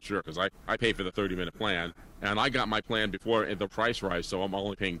 I'm not sure because I pay for the 30-minute plan, and I got my plan before the price rise, so I'm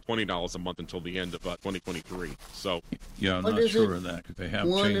only paying $20 a month until the end of 2023. So yeah, I'm not sure of that because they have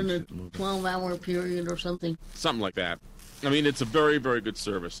one changed in a it a little bit. 12-hour period or something. Something like that. I mean, it's a very, very good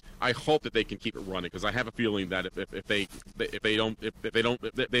service. I hope that they can keep it running because I have a feeling that if they don't,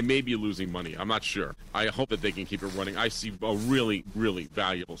 they may be losing money. I'm not sure. I hope that they can keep it running. I see a really, really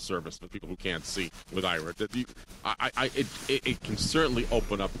valuable service for people who can't see with Ira. It can certainly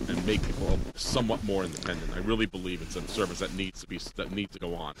open up and make people somewhat more independent. I really believe it's a service that needs to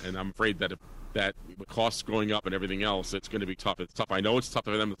go on. And I'm afraid that that with costs going up and everything else, it's going to be tough. It's tough. I know it's tough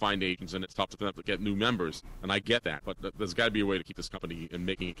for them to find agents, and it's tough for them to get new members, and I get that. But there's got to be a way to keep this company and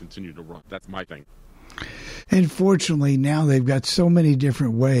making it continue to run. That's my thing. And fortunately, now they've got so many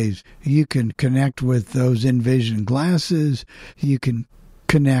different ways. You can connect with those Envision glasses. You can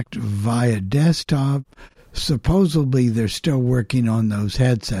connect via desktop. Supposedly, they're still working on those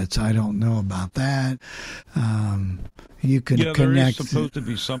headsets. I don't know about that. You can connect. There is supposed to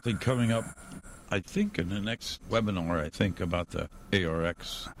be something coming up, I think, in the next webinar, about the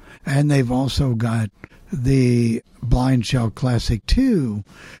ARX. And they've also got the Blind Shell Classic 2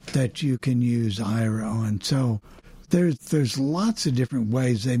 that you can use Ira on. So there's lots of different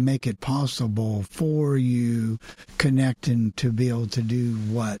ways they make it possible for you connecting to be able to do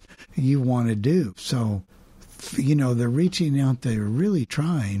what you want to do. So, they're reaching out, they're really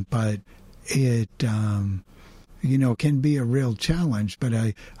trying, but it can be a real challenge. But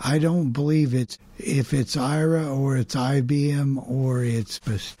I don't believe if it's Ira or it's IBM or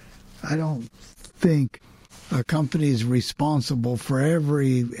I don't think a company is responsible for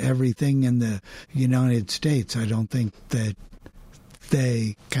everything in the United States. I don't think that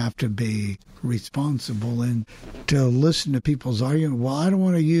they have to be responsible. And to listen to people's argument, well, I don't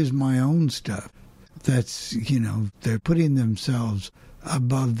want to use my own stuff. That's, they're putting themselves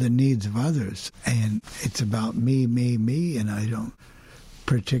above the needs of others. And it's about me, and I don't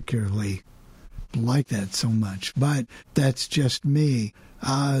particularly like that so much. But that's just me.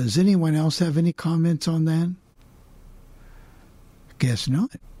 Does anyone else have any comments on that? Guess not.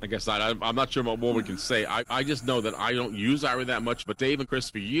 I guess not. I'm not sure what more we can say. I just know that I don't use Ira that much. But Dave and Chris,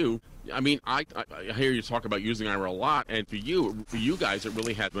 for you, I hear you talk about using Ira a lot, and for you guys, it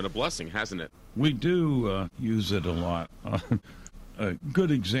really has been a blessing, hasn't it? We do use it a lot. A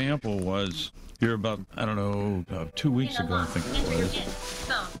good example was here about 2 weeks ago, I think it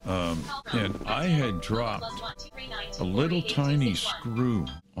was, and I had dropped a little tiny screw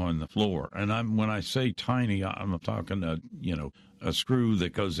on the floor, and when I say tiny, I'm talking a screw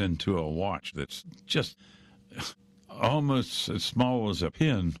that goes into a watch that's just almost as small as a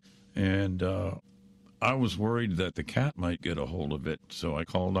pin, and I was worried that the cat might get a hold of it, so I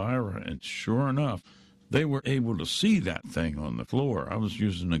called Ira, and sure enough, they were able to see that thing on the floor. I was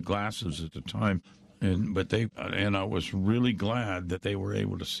using the glasses at the time, and I was really glad that they were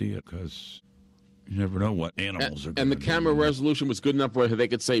able to see it because you never know what animals are going to do. And the camera resolution was good enough where they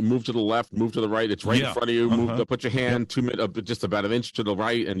could say, move to the left, move to the right. It's right in front of you. Put your hand 2 minutes, just about an inch to the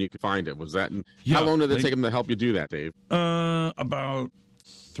right, and you can find it. Was that? How long did it take them to help you do that, Dave? About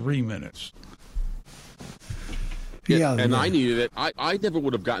 3 minutes. And I needed it. I never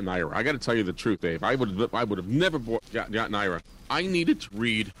would have gotten Ira. I got to tell you the truth, Dave. I would have never gotten Ira. I needed to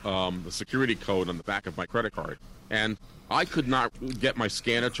read the security code on the back of my credit card, and I could not get my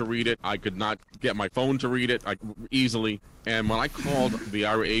scanner to read it. I could not get my phone to read it easily. And when I called the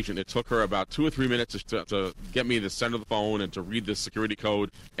IRA agent, it took her about 2 or 3 minutes to get me to send her the phone and to read the security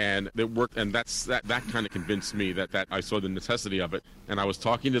code. And it worked. And that kind of convinced me that I saw the necessity of it. And I was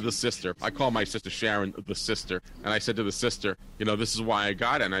talking to the sister. I call my sister Sharon the sister. And I said to the sister, this is why I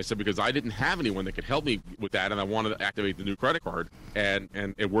got it. And I said, because I didn't have anyone that could help me with that. And I wanted to activate the new credit card. And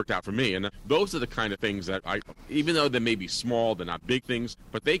it worked out for me. And those are the kind of things that even though they may be small, they're not big things,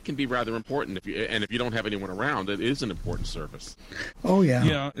 but they can be rather important. If you don't have anyone around, it is an important service. Oh yeah.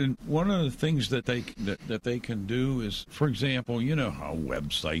 Yeah, and one of the things that they can do is, for example, you know how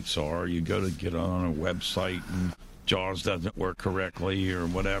websites are. You go to get on a website and JAWS doesn't work correctly or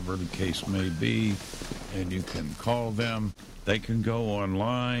whatever the case may be, and you can call them. They can go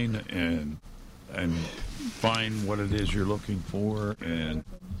online and find what it is you're looking for and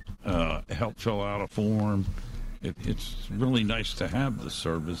help fill out a form. It's really nice to have the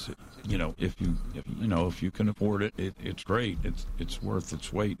service. If you can afford it, it's great. It's worth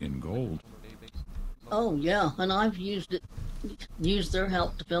its weight in gold. Oh yeah, and I've used their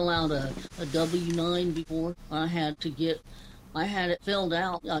help to fill out a W-9 before. I had it filled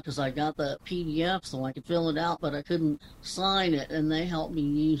out because I got the PDF so I could fill it out, but I couldn't sign it, and they helped me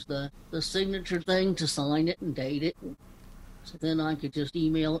use the signature thing to sign it and date it. So then I could just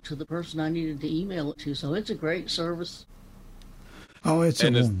email it to the person I needed to email it to. So it's a great service. Oh, it's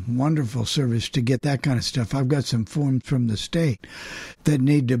a wonderful service to get that kind of stuff. I've got some forms from the state that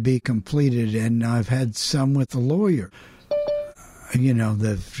need to be completed, and I've had some with the lawyer,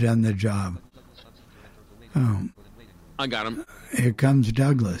 that've done the job. Oh, I got him. Here comes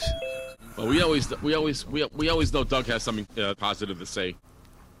Douglas. Well, we always know Doug has something positive to say,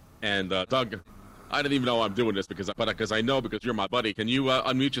 and Doug, I didn't even know I'm doing this because I know because you're my buddy. Can you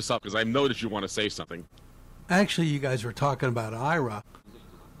unmute yourself because I know that you want to say something. Actually, you guys were talking about IRA.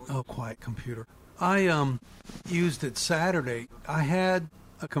 Oh, quiet computer. I used it Saturday. I had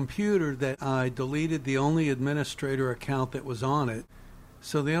a computer that I deleted the only administrator account that was on it.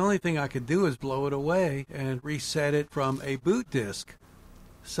 So the only thing I could do is blow it away and reset it from a boot disk.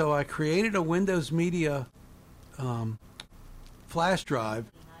 So I created a Windows Media flash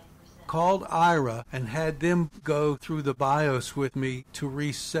drive, called IRA, and had them go through the BIOS with me to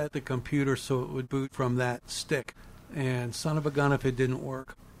reset the computer so it would boot from that stick. And son of a gun if it didn't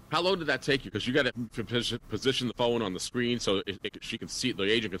work. How long did that take you? Because you got to position the phone on the screen so she can see, the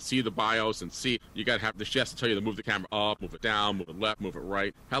agent can see the BIOS and see. You got to have she has to tell you to move the camera up, move it down, move it left, move it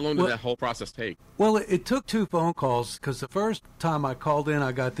right. How long did that whole process take? Well, it took 2 phone calls because the first time I called in,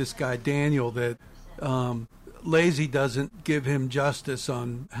 I got this guy Daniel that Lazy doesn't give him justice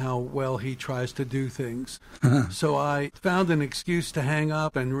on how well he tries to do things. So I found an excuse to hang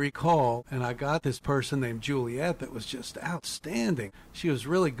up and recall, and I got this person named Juliet that was just outstanding. She was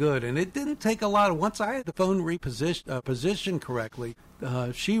really good, and it didn't take a lot. Once I had the phone positioned correctly,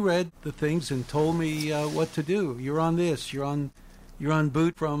 she read the things and told me what to do. You're on this. You're on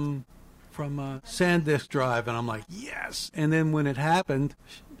boot from SanDisk drive, and I'm like, yes. And then when it happened,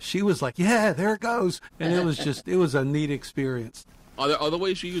 she was like, yeah, there it goes. And it was a neat experience. Are there other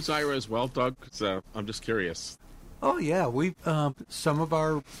ways you use IRA as well, Doug? 'Cause, I'm just curious. Oh, yeah. We some of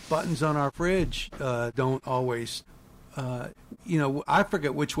our buttons on our fridge don't always, I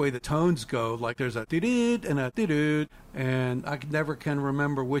forget which way the tones go. Like there's a doo-doo and a doo-doo, and I never can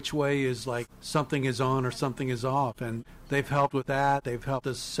remember which way is like something is on or something is off. And they've helped with that. They've helped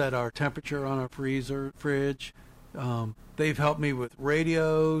us set our temperature on our fridge. They've helped me with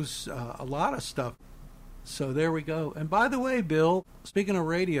radios, a lot of stuff. So there we go. And by the way, Bill, speaking of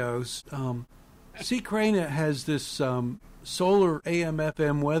radios, C. Crane has this solar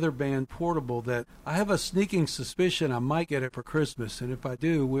AM/FM weather band portable that I have a sneaking suspicion I might get it for Christmas. And if I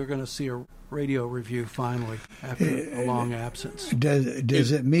do, we're going to see a radio review finally after a long absence.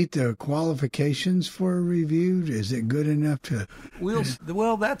 Does it meet the qualifications for a review? Is it good enough to...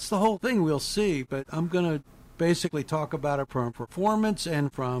 Well, that's the whole thing. We'll see. But I'm going to basically talk about it from performance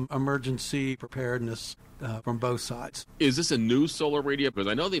and from emergency preparedness from both sides. Is this a new solar radio? Because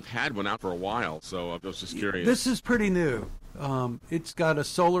I know they've had one out for a while, so I was just curious. This is pretty new. It's got a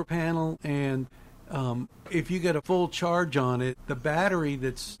solar panel, and if you get a full charge on it, the battery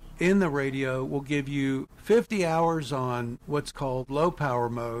that's in the radio will give you 50 hours on what's called low power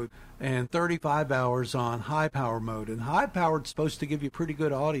mode and 35 hours on high power mode. And high power is supposed to give you pretty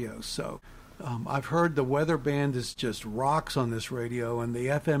good audio, so... I've heard the weather band is just rocks on this radio, and the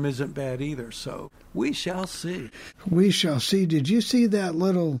FM isn't bad either, so we shall see. We shall see. Did you see that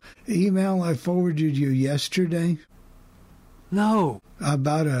little email I forwarded you yesterday? No.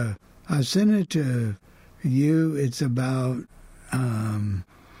 I sent it to you. It's about,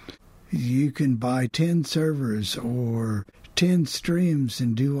 you can buy 10 servers or 10 streams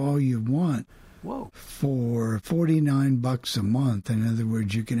and do all you want. Whoa. For $49 a month. In other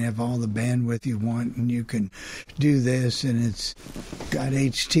words, you can have all the bandwidth you want, and you can do this, and it's got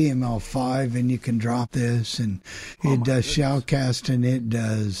HTML5, and you can drop this, and it does shoutcast, and it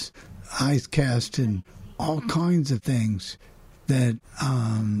does icecast, and all kinds of things that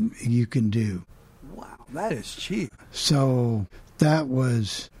you can do. Wow, that is cheap. So that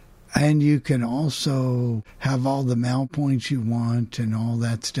was, and you can also have all the mount points you want and all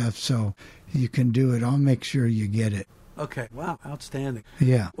that stuff. So you can do it. I'll make sure you get it. Okay. Wow. Outstanding.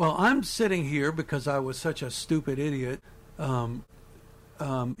 Yeah. Well, I'm sitting here because I was such a stupid idiot. Dave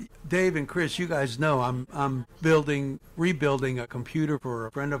and Chris, you guys know I'm rebuilding a computer for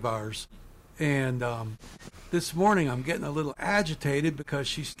a friend of ours, and this morning I'm getting a little agitated because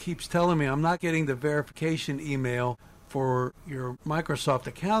she keeps telling me I'm not getting the verification email for your Microsoft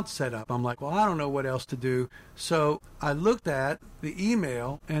account set up. I'm like, well, I don't know what else to do. So I looked at the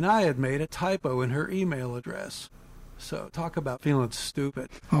email, and I had made a typo in her email address. So talk about feeling stupid.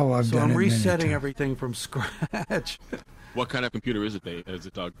 Oh, I've so done I'm it many resetting times. everything from scratch. What kind of computer is it, Dave? Is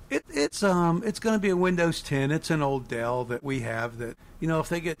it, Doug? It's going to be a Windows 10. It's an old Dell that we have that, if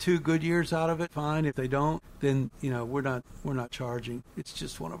they get 2 good years out of it, fine. If they don't, then, we're not charging. It's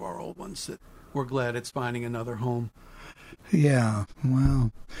just one of our old ones that we're glad it's finding another home. Yeah,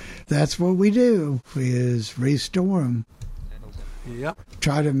 well, that's what we do, is restore them. Yep.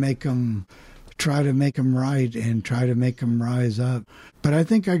 Try to make them right and try to make them rise up. But I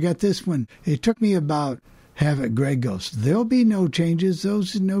think I got this one. It took me about Greg goes, there'll be no changes.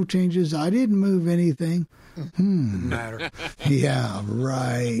 Those are no changes. I didn't move anything. Doesn't matter. Yeah,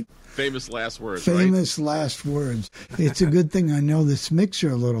 right. Famous last words, Famous last words. It's a good thing I know this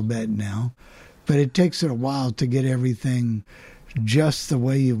mixer a little bit now. But it takes it a while to get everything just the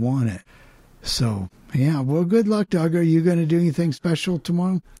way you want it. So, yeah, well, good luck, Doug. Are you going to do anything special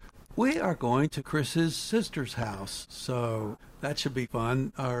tomorrow? We are going to Chris's sister's house, so that should be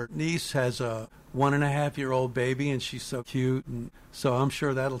fun. Our niece has a 1.5-year-old baby, and she's so cute, and so I'm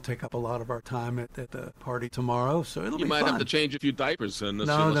sure that'll take up a lot of our time at the party tomorrow. So it'll be fun. You might have to change a few diapers. And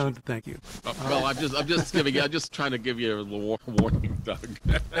no, thank you. Well, I'm just trying to give you a little warning, Doug.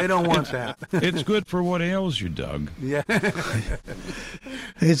 They don't want that. It's good for what ails you, Doug. Yeah.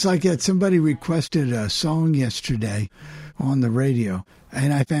 It's like that. Somebody requested a song yesterday on the radio,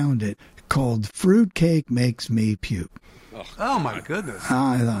 and I found it called "Fruitcake Makes Me Puke." Oh my goodness!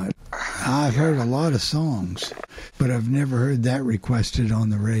 I thought, I've heard a lot of songs, but I've never heard that requested on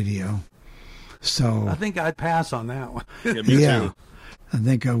the radio. So I think I'd pass on that one. Yeah, me too. I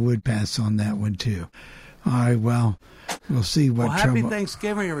think I would pass on that one too. All right, well, we'll see what happy trouble.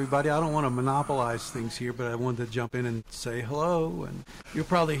 Thanksgiving, everybody. I don't want to monopolize things here, but I wanted to jump in and say hello. And you're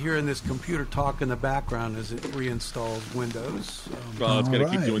probably hearing this computer talk in the background as it reinstalls Windows. Well, it's going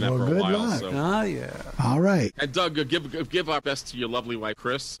to keep doing that for a while. Luck. So. Ah, yeah. All right. And Doug, give our best to your lovely wife,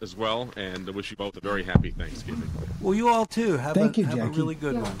 Chris, as well, and I wish you both a very happy Thanksgiving. Well, you all too. Have Thank you, a Jackie. really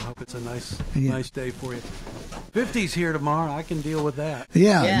good one. Hope it's a nice day for you. 50's here tomorrow. I can deal with that.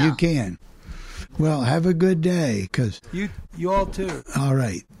 Yeah, you can. Well, have a good day, 'cause you all too. All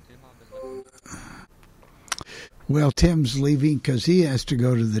right. Well, Tim's leaving because he has to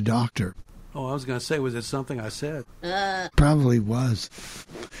go to the doctor. Oh, I was going to say, was it something I said? Probably was.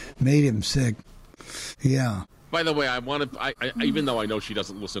 Made him sick. Yeah. By the way, I even though I know she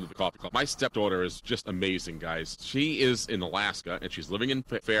doesn't listen to the Coffee Club, my stepdaughter is just amazing, guys. She is in Alaska, and she's living in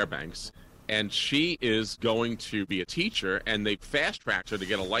Fairbanks, and she is going to be a teacher, and they fast-tracked her to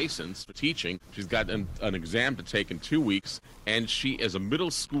get a license for teaching. She's got an exam to take in 2 weeks, and she is a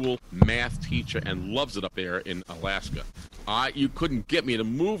middle school math teacher and loves it up there in Alaska. You couldn't get me to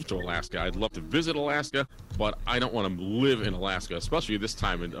move to Alaska. I'd love to visit Alaska, but I don't want to live in Alaska, especially this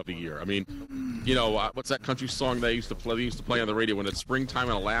time of the year. I mean, what's that country song they used to play? They used to play on the radio when it's springtime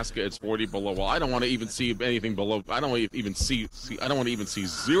in Alaska. It's 40 below. Well, I don't want to even see anything below. I don't want to even see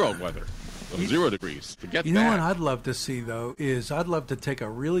 0 weather. 0 degrees. Forget that. You know what I'd love to see, though, is I'd love to take a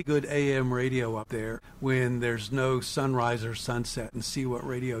really good AM radio up there when there's no sunrise or sunset and see what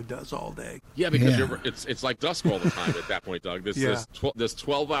radio does all day. Yeah, because it's like dusk all the time at that point, Doug. There's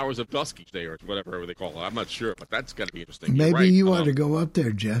 12 hours of dusk each day or whatever they call it. I'm not sure, but that's got to be interesting. Maybe right. you ought to go up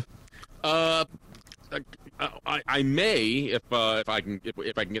there, Jeff. I may if I can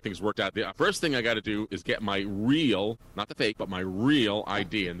get things worked out. The first thing I got to do is get my real, not the fake, but my real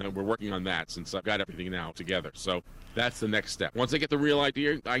ID, and then we're working on that since I've got everything now together. So that's the next step. Once I get the real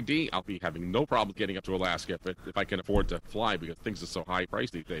ID, I'll be having no problem getting up to Alaska if I can afford to fly, because things are so high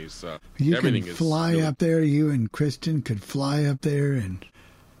priced these days. You everything can is fly really, up there. You and Kristen could fly up there, and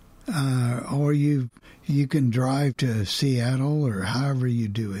or you can drive to Seattle, or however you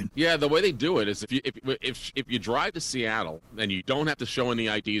do it. Yeah, the way they do it is if you drive to Seattle, and you don't have to show any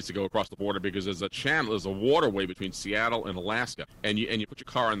IDs to go across the border, because there's a waterway between Seattle and Alaska, and you put your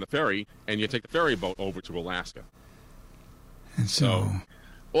car on the ferry and you take the ferry boat over to Alaska. And so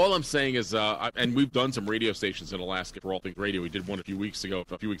all I'm saying is, and we've done some radio stations in Alaska for All Things Radio. We did one a few weeks ago.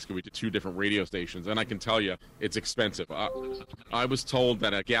 We did 2 different radio stations, and I can tell you, it's expensive. I was told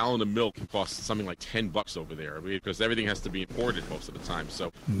that a gallon of milk can cost something like $10 over there, because everything has to be imported most of the time.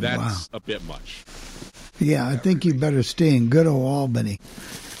 So that's a bit much. Yeah, I think you better stay in good old Albany.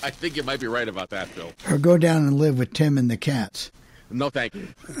 I think you might be right about that, Bill. Or go down and live with Tim and the cats. No, thank you.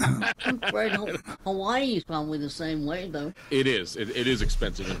 Right, Hawaii is probably the same way, though. It is. It is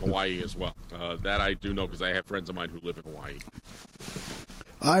expensive in Hawaii as well. That I do know, because I have friends of mine who live in Hawaii.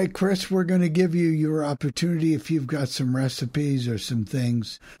 All right, Chris, we're going to give you your opportunity if you've got some recipes or some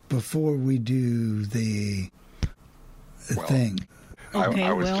things before we do the thing. Okay,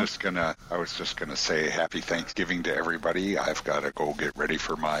 I was just gonna say happy Thanksgiving to everybody. I've got to go get ready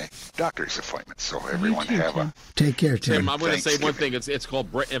for my doctor's appointment. So everyone have a take care, Tim. Tim, I'm going to say one thing. It's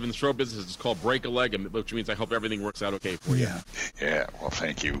called in the show business. It's called break a leg, which means I hope everything works out okay for you. Yeah. Well,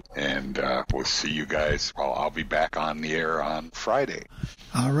 thank you, and we'll see you guys. Well, I'll be back on the air on Friday.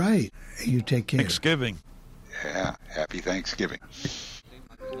 All right. You take care. Thanksgiving. Yeah. Happy Thanksgiving.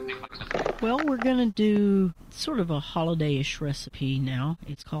 Well, we're going to do sort of a holiday-ish recipe now.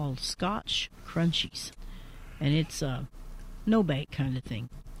 It's called Scotch Crunchies, and it's a no-bake kind of thing.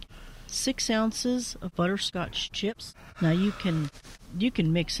 6 ounces of butterscotch chips. Now, you can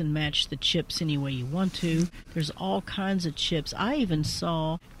mix and match the chips any way you want to. There's all kinds of chips. I even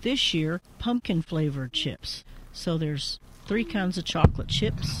saw this year pumpkin-flavored chips. So there's 3 kinds of chocolate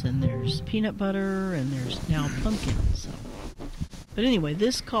chips, and there's peanut butter, and there's now pumpkin. But anyway,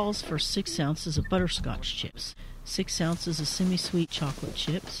 this calls for 6 ounces of butterscotch chips, 6 ounces of semi-sweet chocolate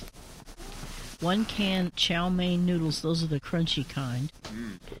chips, 1 can chow mein noodles, those are the crunchy kind,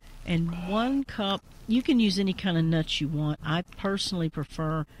 and 1 cup, you can use any kind of nuts you want. I personally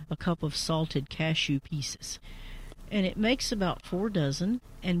prefer a cup of salted cashew pieces. And it makes about 4 dozen,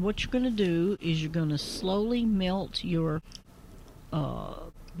 and what you're going to do is you're going to slowly melt your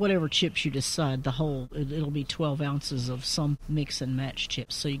whatever chips you decide, it'll be 12 ounces of some mix and match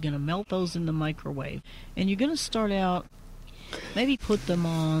chips. So you're going to melt those in the microwave. And you're going to start out, maybe put them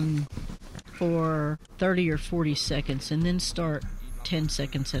on for 30 or 40 seconds, and then start 10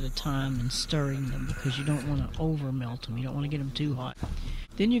 seconds at a time and stirring them, because you don't want to over melt them. You don't want to get them too hot.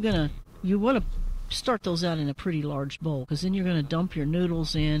 Then you want to start those out in a pretty large bowl, because then you're going to dump your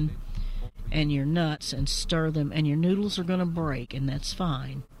noodles in and your nuts and stir them, and your noodles are going to break, and that's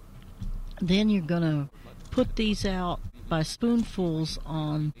fine. Then you're going to put these out by spoonfuls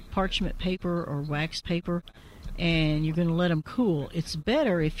on parchment paper or wax paper, and you're going to let them cool. It's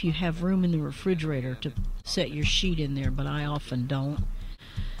better if you have room in the refrigerator to set your sheet in there, but I often don't.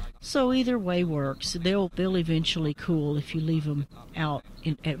 So either way works. They'll eventually cool if you leave them out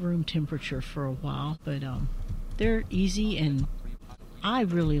at room temperature for a while, but they're easy, and I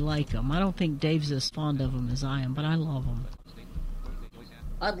really like them. I don't think Dave's as fond of them as I am, but I love them.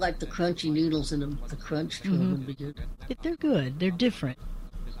 I'd like the crunchy noodles in them. The crunch to them would be good. They're good. They're different.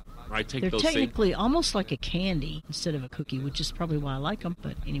 They're technically almost like a candy instead of a cookie, which is probably why I like them,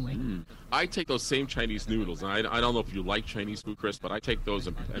 but anyway. I take those same Chinese noodles, and I don't know if you like Chinese food, Chris, but I take those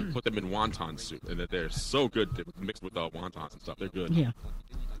and put them in wonton soup, and they're so good mixed with wontons and stuff. They're good. Yeah.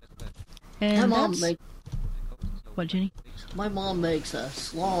 And what, Jenny? My mom makes a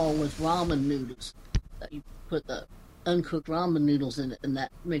slaw with ramen noodles. That you put the uncooked ramen noodles in it, and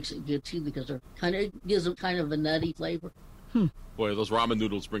that makes it good too, because it gives them kind of a nutty flavor. Boy, those ramen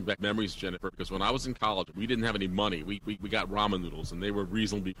noodles bring back memories, Jennifer, because when I was in college, we didn't have any money. We got ramen noodles, and they were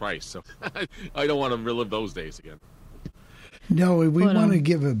reasonably priced, so I don't want to relive those days again. No, we want to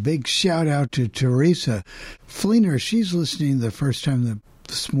give a big shout out to Teresa Fleener. She's listening the first time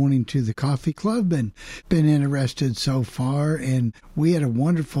this morning to the coffee club and been interested so far. And we had a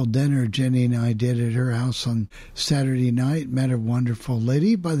wonderful dinner Jenny and I did at her house on Saturday night. Met a wonderful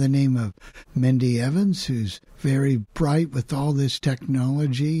lady by the name of Mindy Evans, who's very bright with all this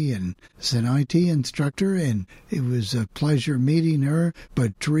technology and is an IT instructor. And it was a pleasure meeting her.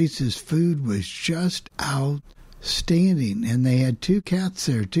 But Teresa's food was just outstanding. And they had 2 cats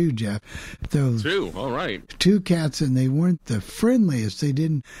there too, Jeff. Those 2, all right. 2 cats, and they weren't the friendliest. They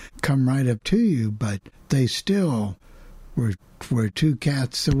didn't come right up to you, but they still were 2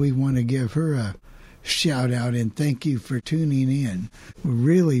 cats. So we want to give her a shout out and thank you for tuning in. We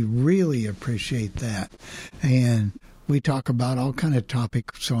really, really appreciate that. And we talk about all kind of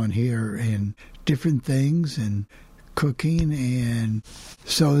topics on here and different things and cooking. And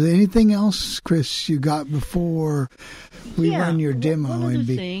so anything else, Chris, you got before we run your demo? One other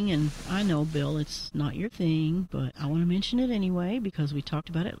thing, and I know, Bill, it's not your thing, but I want to mention it anyway because we talked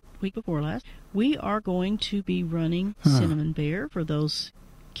about it week before last. We are going to be running Cinnamon Bear for those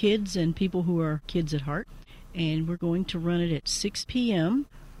kids and people who are kids at heart, and we're going to run it at 6 p.m.,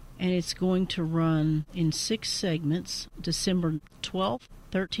 and it's going to run in 6 segments, December 12th,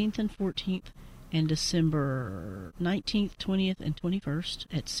 13th, and 14th, and December 19th, 20th, and 21st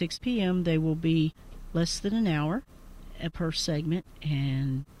at 6 p.m. They will be less than an hour per segment,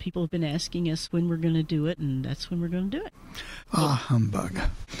 and people have been asking us when we're going to do it, and that's when we're going to do it. Humbug.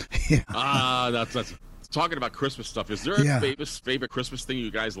 That's talking about Christmas stuff. Is there a favorite Christmas thing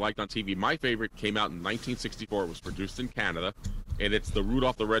you guys liked on TV? My favorite came out in 1964. It was produced in Canada, and it's the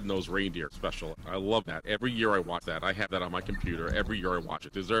Rudolph the Red-Nosed Reindeer special. I love that. Every year I watch that. I have that on my computer. Every year I watch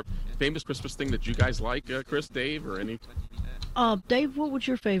it. Is there a famous Christmas thing that you guys like, Chris, Dave, or any? Dave, what would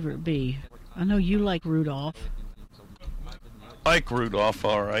your favorite be? I know you like Rudolph. I like Rudolph,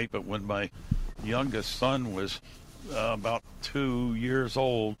 all right, but when my youngest son was about 2 years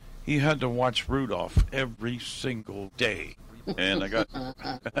old, he had to watch Rudolph every single day. And I got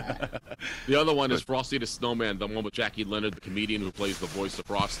the other one is Frosty the Snowman, the one with Jackie Leonard, the comedian who plays the voice of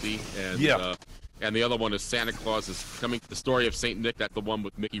Frosty, and and the other one is Santa Claus is Coming. The Story of Saint Nick. That's the one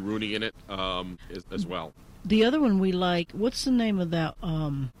with Mickey Rooney in it, as well. The other one we like. What's the name of that?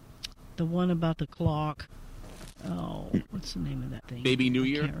 The one about the clock. Oh, what's the name of that thing? Baby New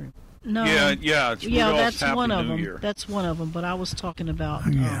Year. No. Yeah, it's Rudolph's that's Happy one of New them. Year. That's one of them. But I was talking about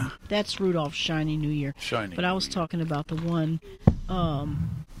that's Rudolph's Shiny New Year. But I was talking about the one,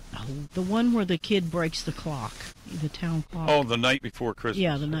 the one where the kid breaks the clock, the town clock. Oh, The Night Before Christmas.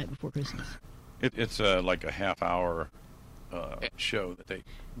 Yeah, The Night Before Christmas. It's like a half-hour show that they,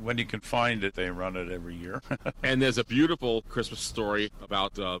 when you can find it, they run it every year. And there's a beautiful Christmas story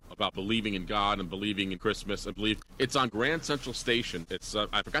about believing in God and believing in Christmas and believe. It's on Grand Central Station. It's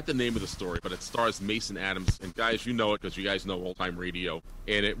I forgot the name of the story, but it stars Mason Adams. And guys, you know it because you guys know old-time radio,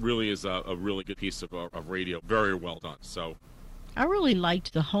 and it really is a really good piece of radio. Very well done. So. I really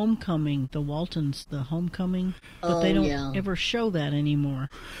liked the Homecoming, the Waltons, the Homecoming, but they don't ever show that anymore.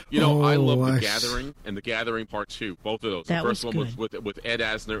 You know, I love The Gathering and The Gathering Part 2, both of those. That the first was one good. was with Ed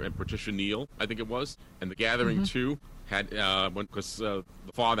Asner and Patricia Neal, I think it was, and The Gathering 2 had because the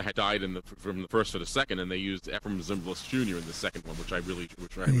father had died from the first to the second, and they used Ephraim Zimbalist Jr. in the second one, which I really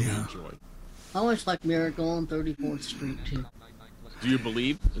enjoyed. I always like Miracle on 34th Street too. Do you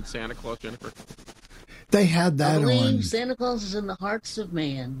believe in Santa Claus, Jennifer? They had that I believe on. Santa Claus is in the hearts of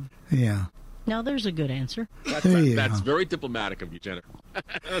man. Yeah. Now there's a good answer. That's very diplomatic of you, Jennifer.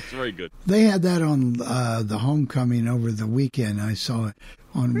 That's very good. They had that on the Homecoming over the weekend. I saw it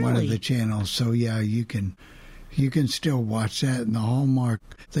on one of the channels. So yeah, you can still watch that. And the Hallmark,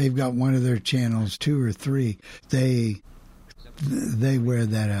 they've got one of their channels, 2 or 3. They wear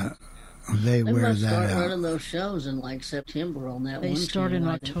that out. They wear that start out. running those shows in like September on that one. They start in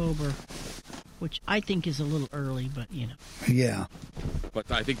channel, I think. October, which I think is a little early, but you know. Yeah. But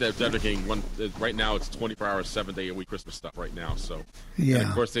I think that they're getting one right now. It's 24 hours, 7-day-a-week Christmas stuff right now. So yeah. And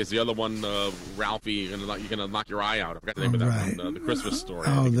of course, there's the other one, Ralphie. You're gonna knock your eye out. I forgot the name of that one. The Christmas Story.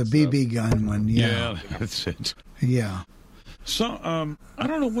 Oh, the BB gun one. Yeah. That's it. Yeah. So I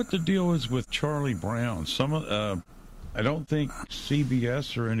don't know what the deal is with Charlie Brown. I don't think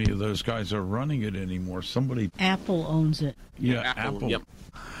CBS or any of those guys are running it anymore. Apple owns it. Yeah, Apple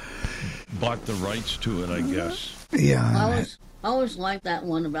bought the rights to it, I guess. Yeah. I always liked that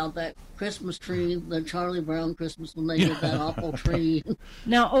one about that Christmas tree, the Charlie Brown Christmas, when they did that awful tree.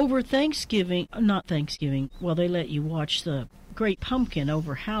 Now, over Thanksgiving, not Thanksgiving, well, they let you watch the Great Pumpkin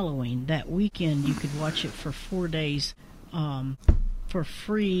over Halloween. That weekend, you could watch it for 4 days for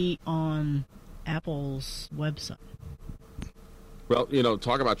free on Apple's website. Well,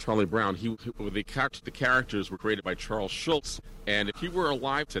 talk about Charlie Brown. The characters were created by Charles Schulz, and if he were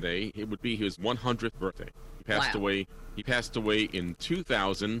alive today, it would be his 100th birthday. He passed away. He passed away in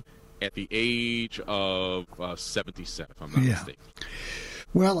 2000 at the age of 77, if I'm not mistaken.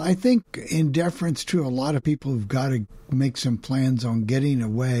 Well, I think in deference to a lot of people who've got to make some plans on getting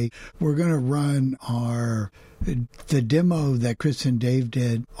away, we're going to run the demo that Chris and Dave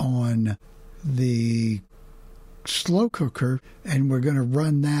did on the slow cooker, and we're going to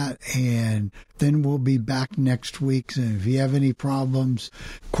run that, and then we'll be back next week. And if you have any problems,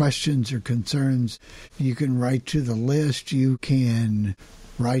 questions, or concerns, you can write to the list. You can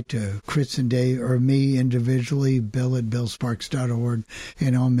write to Chris and Dave or me individually, bill@billsparks.org,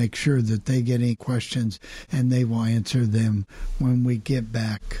 and I'll make sure that they get any questions and they will answer them when we get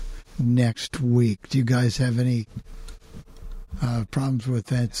back next week. Do you guys have any problems with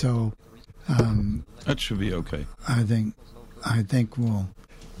that? So that should be okay. I think we'll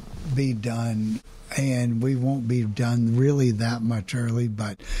be done, and we won't be done really that much early,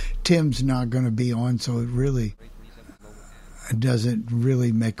 but Tim's not going to be on, so it doesn't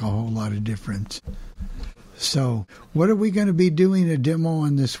really make a whole lot of difference. So what are we going to be doing a demo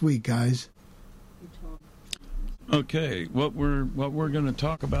on this week, guys? Okay, what we're going to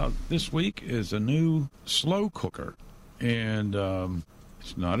talk about this week is a new slow cooker, and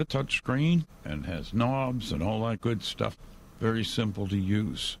it's not a touch screen and has knobs and all that good stuff. Very simple to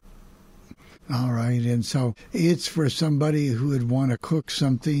use. All right, and so it's for somebody who would want to cook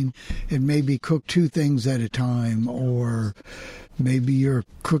something and maybe cook two things at a time, or maybe you're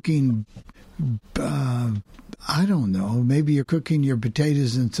cooking, I don't know, maybe you're cooking your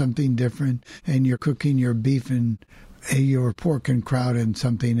potatoes in something different, and you're cooking your beef and your pork and kraut and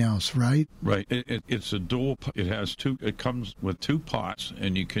something else, right? Right. It's a dual. It has two. It comes with two pots,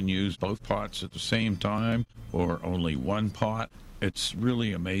 and you can use both pots at the same time or only one pot. It's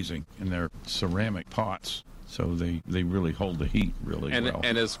really amazing, and they're ceramic pots, so they really hold the heat really well.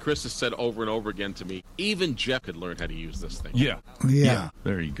 And as Chris has said over and over again to me, even Jeff could learn how to use this thing. Yeah.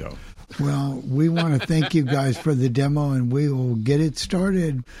 There you go. Well, we want to thank you guys for the demo, and we will get it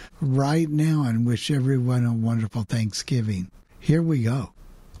started right now and wish everyone a wonderful Thanksgiving. Here we go.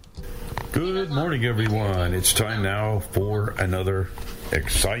 Good morning, everyone. It's time now for another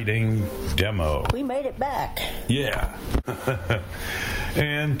exciting demo. We made it back. Yeah.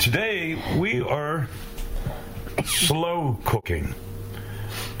 And today we are slow cooking.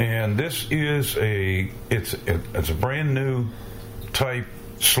 And this is it's a brand new type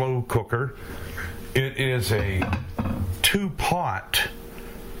slow cooker. It is a 2-pot,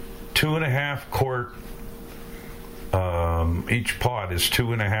 2.5 quart. Each pot is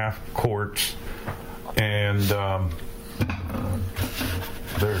 2.5 quarts, and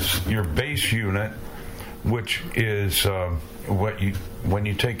there's your base unit, which is when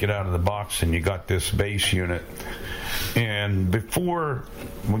you take it out of the box, and you got this base unit. And before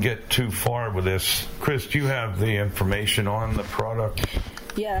we get too far with this, Chris, do you have the information on the product?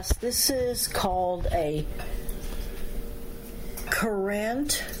 Yes, this is called a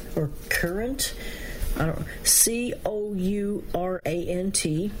Courant, I don't know, Courant.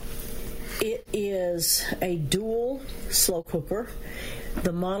 It is a dual slow cooker.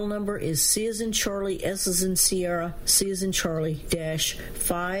 The model number is C as in Charlie, S as in Sierra, C as in Charlie,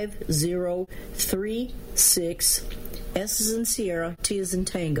 -5036, S as in Sierra, T as in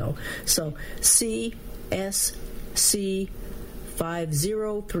Tango. So CSC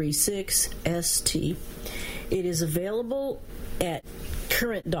 5036ST. It is available at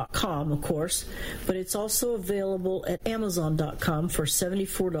Current.com, of course, but it's also available at Amazon.com for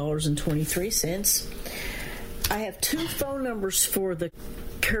 $74.23. I have 2 phone numbers for the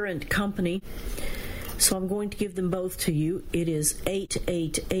Current company, so I'm going to give them both to you. It is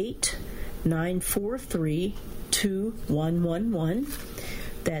 888-943-2111.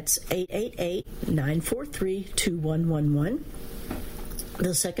 That's 888-943-2111.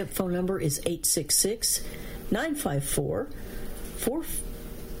 The second phone number is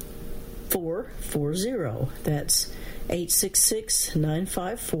 866-954-4440. That's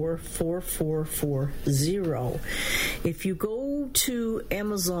 866-954-4440. If you go to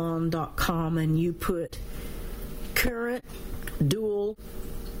Amazon.com and you put Current Dual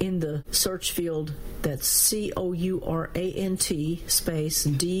in the search field, that's Courant space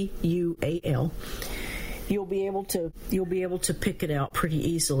DUAL, you'll be able to pick it out pretty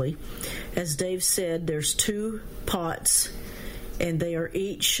easily. As Dave said, there's 2 pots, and they are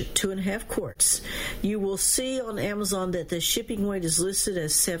each 2.5 quarts. You will see on Amazon that the shipping weight is listed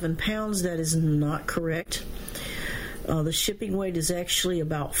as 7 pounds. That is not correct. The shipping weight is actually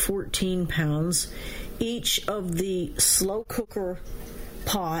about 14 pounds. Each of the slow cooker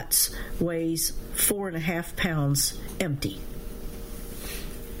pots weighs 4.5 pounds empty.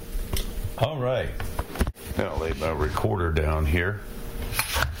 All right. Now lay my recorder down here.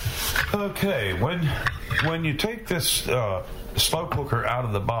 Okay, when you take this slow cooker out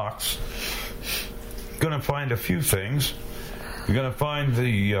of the box, you're going to find a few things. You're going to find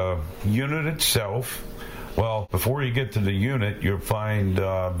the unit itself. Well, before you get to the unit, you'll find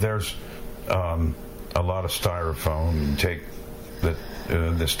there's a lot of styrofoam. You take the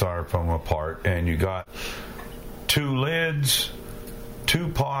styrofoam apart, and you got 2 lids, 2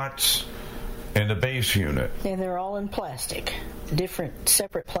 pots, and the base unit. And they're all in plastic, different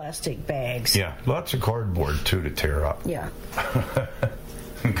separate plastic bags. Yeah, lots of cardboard too to tear up. Yeah.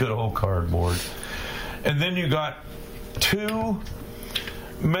 Good old cardboard. And then you got 2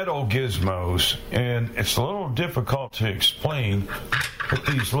 metal gizmos, and it's a little difficult to explain what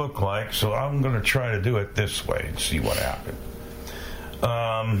these look like, so I'm going to try to do it this way and see what happens.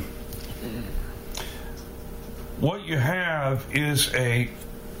 What you have is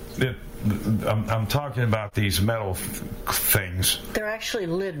I'm talking about these metal things. They're actually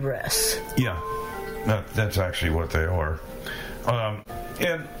lid rests. Yeah, that's actually what they are.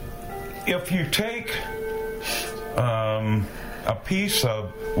 And if you take a piece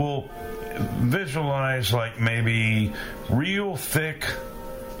of, we'll visualize like maybe real thick,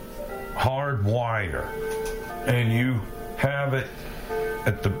 hard wire, and you have it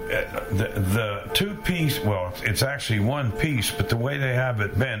at the 2-piece, well, it's actually 1 piece, but the way they have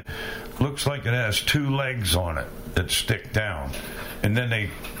it bent looks like it has 2 legs on it that stick down, and then they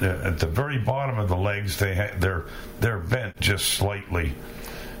at the very bottom of the legs they're bent just slightly,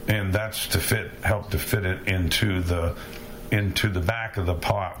 and that's to help to fit it into the back of the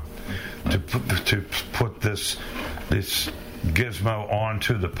pot to put this gizmo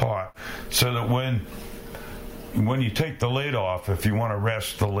onto the pot, so that when you take the lid off, if you want to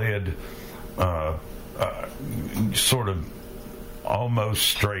rest the lid sort of almost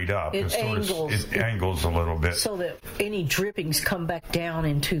straight up, it angles a little bit, so that any drippings come back down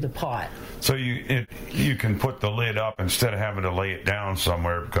into the pot. So you can put the lid up instead of having to lay it down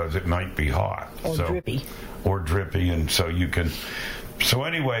somewhere because it might be hot or drippy, and so you can. So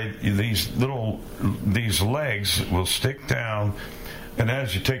anyway, these legs will stick down. And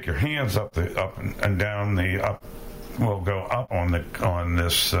as you take your hands up and down, will go up on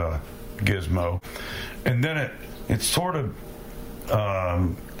this gizmo, and then it sort of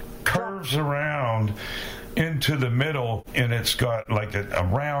curves around into the middle, and it's got like a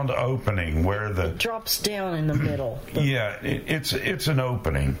round opening where it drops down in the middle. Yeah, it's an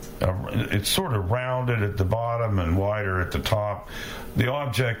opening. It's sort of rounded at the bottom and wider at the top. The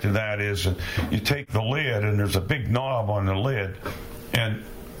object of that is you take the lid, and there's a big knob on the lid, and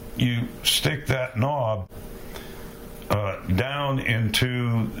you stick that knob down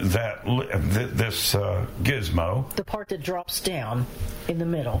into this gizmo. The part that drops down in the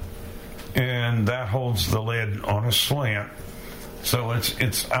middle. And that holds the lid on a slant, so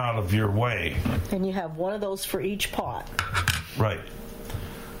it's out of your way. And you have one of those for each pot. Right.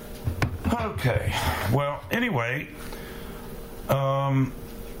 Okay. Well, anyway, the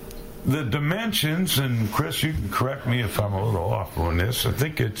dimensions, and Chris, you can correct me if I'm a little off on this. I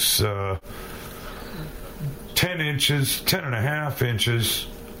think it's 10 inches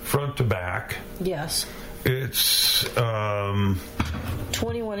front to back. Yes. It's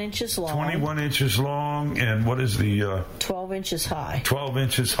 21 inches long. 21 inches long, and what is the 12 inches high. 12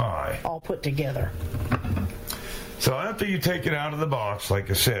 inches high. All put together. So after you take it out of the box,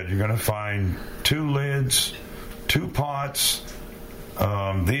 like I said, you're going to find 2 lids, 2 pots,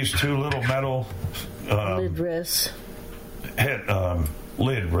 these 2 little metal lid rests.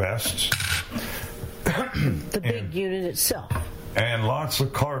 Lid rests. The big unit itself. And lots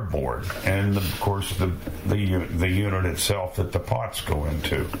of cardboard, and of course the unit itself that the pots go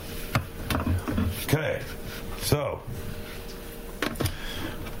into. Okay, so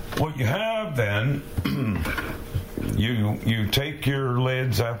what you have then, you take your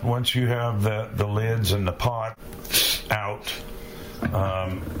lids up once you have the lids and the pot out,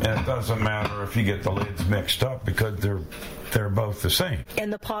 and it doesn't matter if you get the lids mixed up because they're both the same.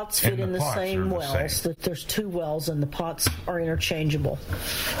 And the pots fit in the same wells. There's 2 wells, and the pots are interchangeable.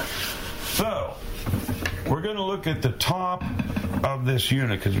 So, we're going to look at the top of this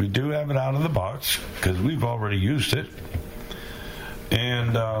unit, because we do have it out of the box, because we've already used it,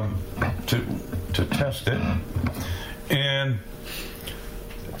 and to test it. And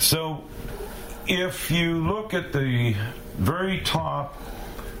so, if you look at the very top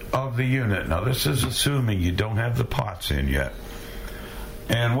of the unit, now this is assuming you don't have the pots in yet,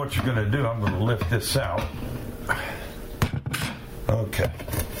 And what you're going to do, I'm going to lift this out. Okay.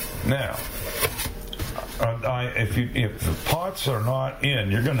 Now, if the pots are not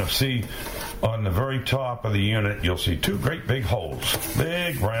in, you're going to see on the very top of the unit, you'll see two great big holes,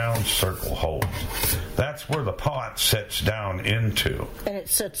 big round circle holes. That's where the pot sits down into. And it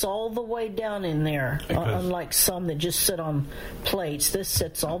sits all the way down in there, unlike some that just sit on plates. This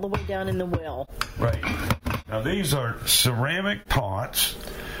sits all the way down in the well. Right. Now these are ceramic pots.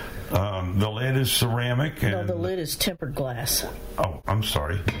 The lid is ceramic. And no, the lid is tempered glass. Oh, I'm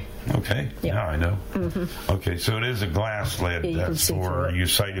sorry. Okay, yeah. Now I know. Mm-hmm. Okay, so it is a glass lid. Yeah, that's for you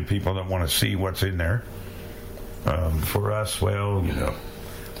sighted people that want to see what's in there. For us, well, you know.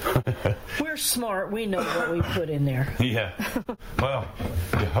 We're smart. We know what we put in there. Yeah. Well,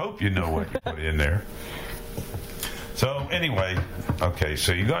 you hope you know what you put in there. So anyway, okay,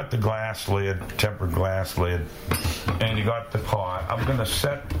 so you got the glass lid, tempered glass lid, and you got the pot. I'm going to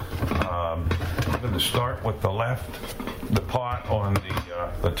start with the pot on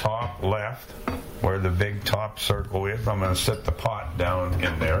the top left, where the big top circle is. I'm going to set the pot down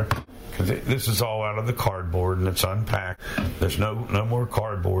in there, because this is all out of the cardboard and it's unpacked. There's no more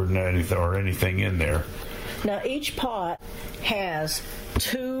cardboard and anything in there. Now, each pot has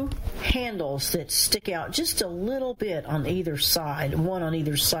two handles that stick out just a little bit on either side, one on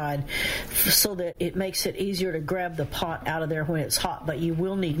either side, so that it makes it easier to grab the pot out of there when it's hot, but you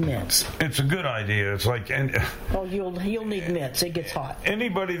will need mitts. It's a good idea. It's like... you'll need mitts. It gets hot.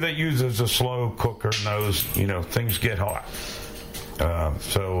 Anybody that uses a slow cooker knows, things get hot.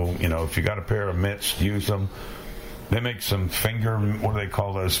 So, if you got a pair of mitts, use them. They make some what do they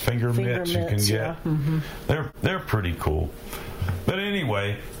call those? Finger mitts you can get. Yeah. Mm-hmm. They're pretty cool. But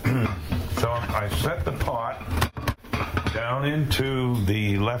anyway, so I set the pot down into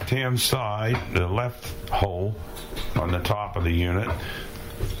the left-hand side, the left hole on the top of the unit.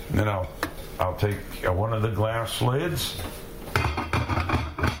 Then I'll take one of the glass lids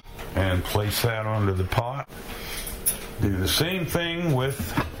and place that onto the pot. Do the same thing with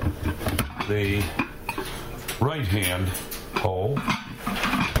the right-hand hole.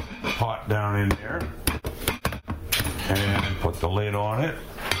 Pot down in there. And put the lid on it.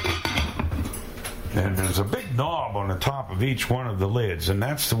 And there's a big knob on the top of each one of the lids. And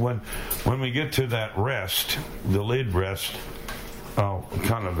that's the one, when we get to that rest, the lid rest, I'll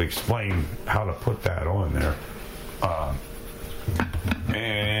kind of explain how to put that on there.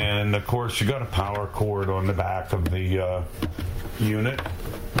 And of course, you got a power cord on the back of the unit.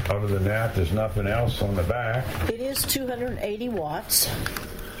 Other than that, there's nothing else on the back. It is 280 watts.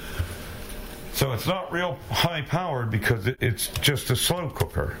 So it's not real high powered because it's just a slow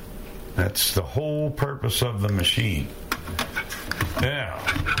cooker. That's the whole purpose of the machine. Now,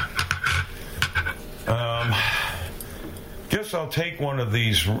 guess I'll take one of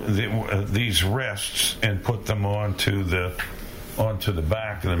these rests and put them onto the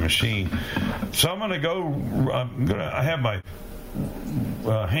back of the machine. So I'm gonna have my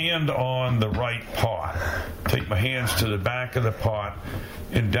hand on the right pot. Take my hands to the back of the pot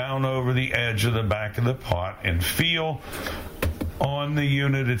and down over the edge of the back of the pot and feel on the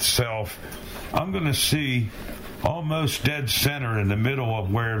unit itself. I'm going to see almost dead center in the middle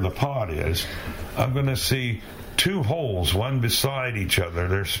of where the pot is. I'm going to see two holes, one beside each other.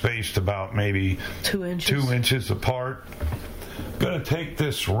 They're spaced about maybe 2 inches. 2 inches apart. I'm going to take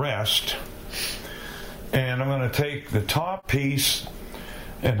this rest and I'm going to take the top piece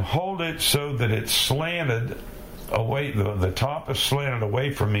and hold it so that it's slanted away. The top is slanted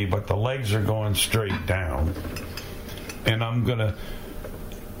away from me, but the legs are going straight down. And I'm going to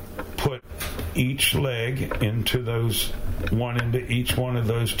put each leg into each one of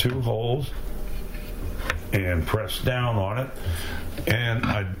those two holes and press down on it. And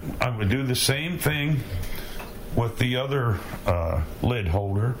I would do the same thing with the other lid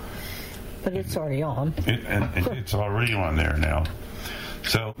holder. But it's already on. It's already on there now.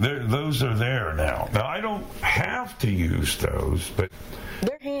 So those are there now. Now, I don't have to use those, but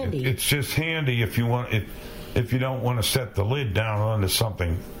they're handy. It's just handy if you don't want to set the lid down onto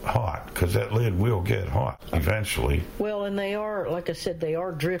something hot, because that lid will get hot eventually. Well, and they are, like I said, they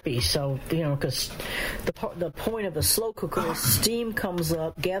are drippy. So, because the point of a slow cooker is steam comes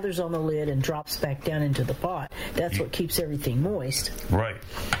up, gathers on the lid, and drops back down into the pot. That's what keeps everything moist. Right.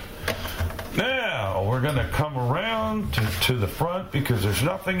 Now, we're going to come around to the front because there's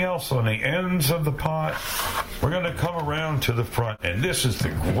nothing else on the ends of the pot. We're going to come around to the front, and this is the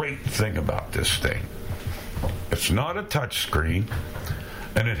great thing about this thing. It's not a touch screen,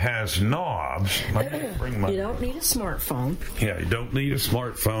 and it has knobs. You don't need a smartphone. Yeah, you don't need a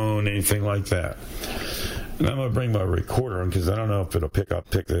smartphone, anything like that. And I'm going to bring my recorder in because I don't know if it'll pick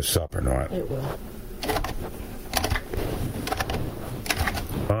this up or not. It will.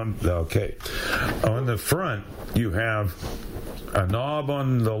 Okay. On the front, you have a knob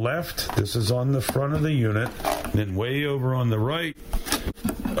on the left. This is on the front of the unit. And then way over on the right,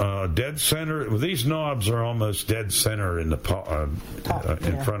 dead center. Well, these knobs are almost dead center in the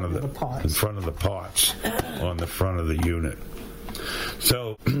in front of the pots on the front of the unit.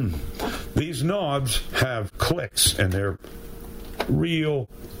 So these knobs have clicks, and they're real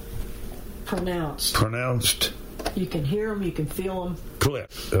pronounced. You can hear them, you can feel them.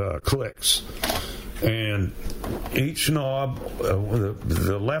 Clicks. And each knob,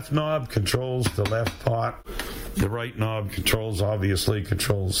 the left knob controls the left pot. The right knob controls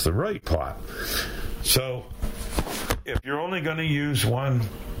the right pot. So if you're only going to use one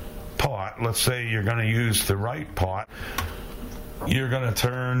pot, let's say you're going to use the right pot, you're going to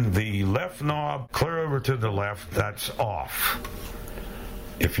turn the left knob clear over to the left. That's off.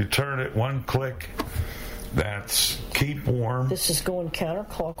 If you turn it one click, that's keep warm. This is going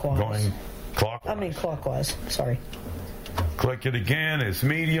counterclockwise. Clockwise. Sorry. Click it again. It's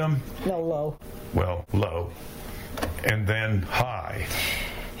medium. No, low. Well, low. And then high.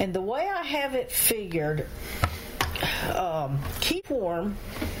 And the way I have it figured, keep warm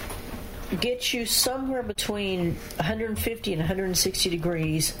gets you somewhere between 150 and 160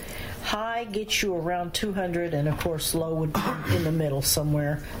 degrees. High gets you around 200, and of course low would be in the middle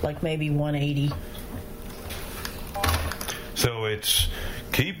somewhere, like maybe 180. So it's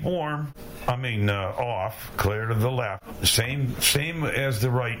keep warm, off, clear to the left. Same as the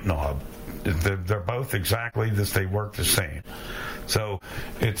right knob. They're both exactly this. They work the same. So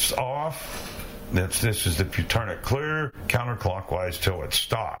it's off. This is if you turn it clear counterclockwise till it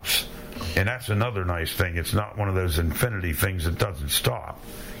stops. And that's another nice thing. It's not one of those infinity things that doesn't stop.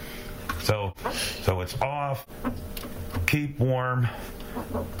 So it's off, keep warm,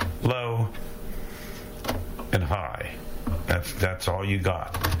 low, and high. That's all you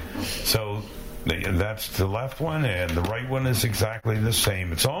got. So that's the left one, and the right one is exactly the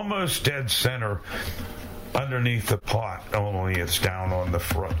same. It's almost dead center underneath the pot, only it's down on the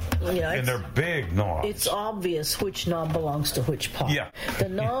front. Yeah, and they're big knobs. It's obvious which knob belongs to which pot. Yeah. The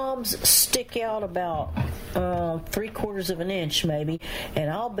knobs stick out about 3/4 of an inch maybe, and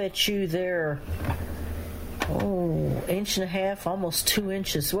I'll bet you they're inch and a half, almost 2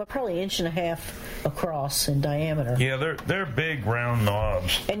 inches. Well, probably 1.5 inches across in diameter. Yeah, they're big round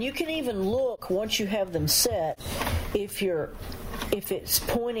knobs. And you can even look once you have them set if it's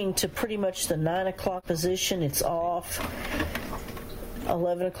pointing to pretty much the 9 o'clock position, it's off.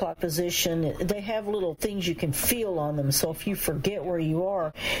 11 o'clock position, they have little things you can feel on them, so if you forget where you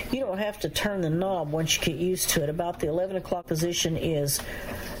are, you don't have to turn the knob once you get used to it. About the 11 o'clock position is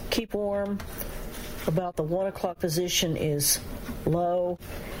keep warm, about the 1 o'clock position is low,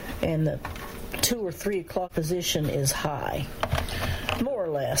 and the 2 or 3 o'clock position is high. More or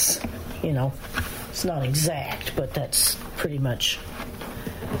less, it's not exact, but that's pretty much.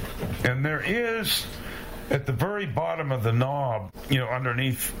 And there is, at the very bottom of the knob,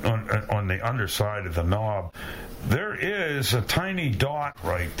 underneath, on the underside of the knob, there is a tiny dot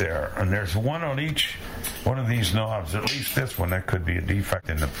right there. And there's one on each one of these knobs, at least this one. That could be a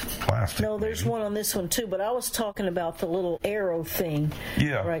defect in the plastic. No, there's one on this one too, but I was talking about the little arrow thing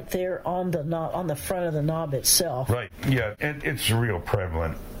right there on the knob, on the front of the knob itself. Right, yeah, it's a real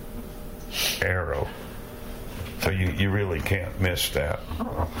prevalent arrow. So you really can't miss that.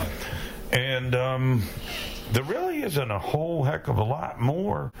 And there really isn't a whole heck of a lot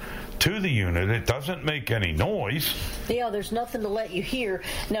more to the unit. It doesn't make any noise. Yeah, there's nothing to let you hear.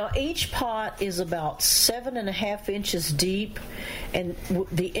 Now, each pot is about 7.5 inches deep, and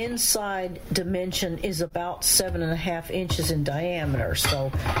the inside dimension is about 7.5 inches in diameter,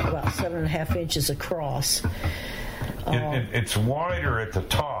 so about 7.5 inches across. It's wider at the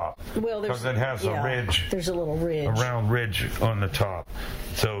top because it has a ridge. There's a little ridge, a round ridge on the top.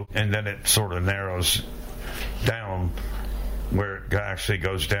 So, and then it sort of narrows down where it actually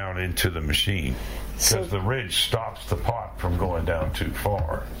goes down into the machine because the ridge stops the pot from going down too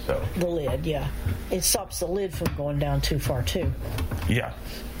far. So the lid, it stops the lid from going down too far too. Yeah,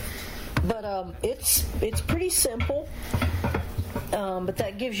 but it's pretty simple. But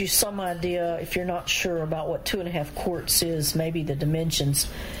that gives you some idea if you're not sure about what 2.5 quarts is. Maybe the dimensions,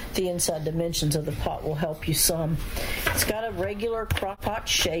 the inside dimensions of the pot will help you some. It's got a regular crock pot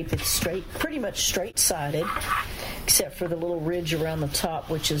shape. It's straight, pretty much straight-sided, except for the little ridge around the top,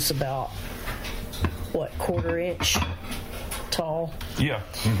 which is about 1/4 inch tall. Yeah.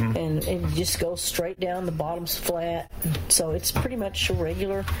 Mm-hmm. And it just goes straight down. The bottom's flat, so it's pretty much a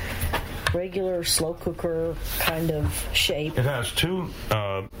regular regular slow cooker kind of shape. It has two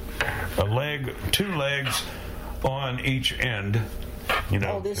legs on each end. You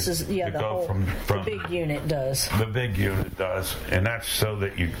know, this is the whole from the big unit does. The big unit does, and that's so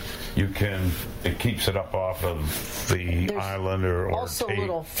that it keeps it up off of the island or also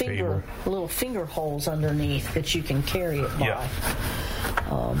table. little finger holes underneath that you can carry it by.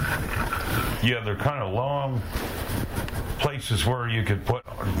 Yeah, they're kind of long places where you could put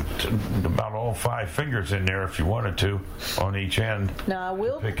about all 5 fingers in there if you wanted to on each end. Now I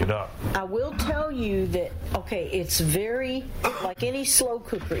will pick it up. I will tell you that it's very, like any slow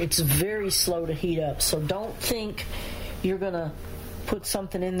cooker, it's very slow to heat up. So don't think you're gonna put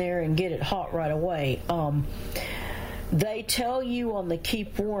something in there and get it hot right away. They tell you on the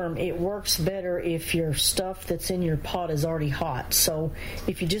keep warm it works better if your stuff that's in your pot is already hot. So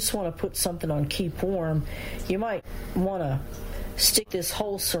if you just want to put something on keep warm, you might want to stick this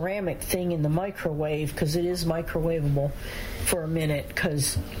whole ceramic thing in the microwave, because it is microwavable, for a minute,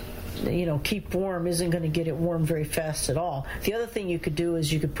 because keep warm isn't going to get it warm very fast at all. The other thing you could do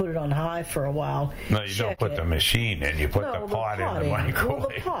is you could put it on high for a while. No, you don't put the machine in. You put the pot in the microwave. Well,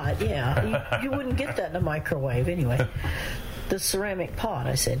 the pot, yeah. You wouldn't get that in a microwave anyway. The ceramic pot,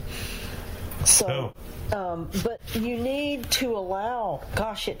 I said. So, but you need to allow,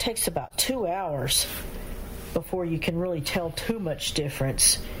 it takes about 2 hours before you can really tell too much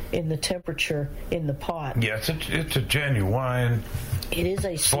difference in the temperature in the pot. Yeah, it's a genuine. It is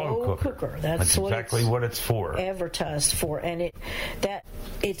a slow cooker. That's exactly what it's for. Advertised for, and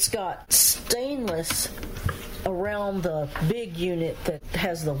it's got stainless around the big unit that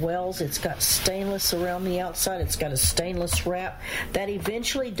has the wells. It's got stainless around the outside. It's got a stainless wrap that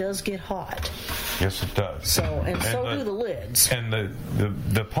eventually does get hot. Yes, it does. So do the lids. And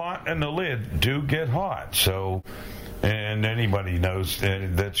the pot and the lid do get hot. So. And anybody knows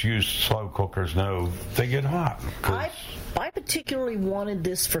that's used slow cookers know they get hot. I particularly wanted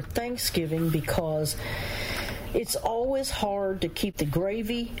this for Thanksgiving because it's always hard to keep the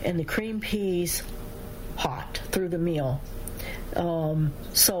gravy and the cream peas hot through the meal.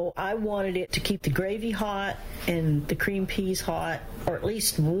 So I wanted it to keep the gravy hot and the cream peas hot, or at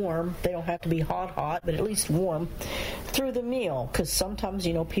least warm. They don't have to be hot, but at least warm through the meal, because sometimes,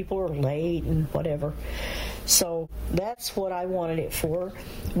 people are late and whatever. So that's what I wanted it for.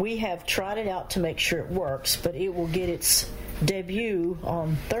 We have tried it out to make sure it works, but it will get its debut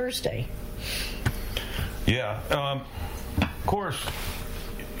on Thursday. Yeah. Of course,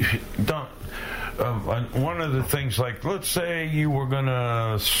 one of the things, like, let's say you were going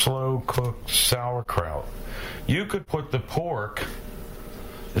to slow cook sauerkraut. You could put the pork,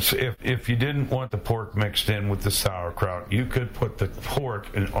 if you didn't want the pork mixed in with the sauerkraut, you could put the pork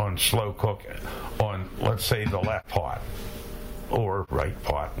on slow cook on, let's say, the left pot or right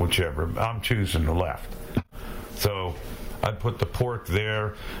pot, whichever. I'm choosing the left. So I'd put the pork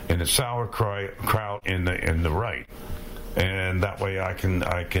there and the sauerkraut in the right, and that way I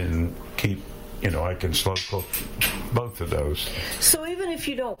can keep. I can slow cook both of those. So even if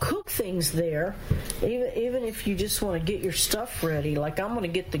you don't cook things there, even if you just want to get your stuff ready, like I'm going to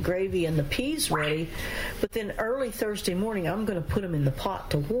get the gravy and the peas ready, but then early Thursday morning I'm going to put them in the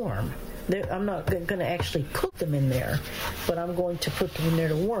pot to warm. I'm not going to actually cook them in there, but I'm going to put them in there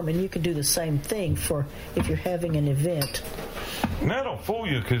to warm. And you can do the same thing for if you're having an event. And that'll fool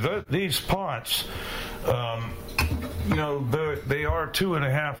you, because these pots, they are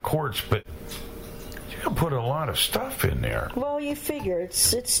 2.5 quarts, but you can put a lot of stuff in there. Well, you figure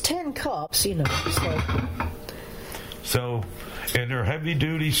it's 10 cups, So, and they're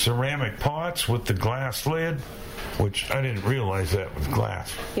heavy-duty ceramic pots with the glass lid, which I didn't realize that was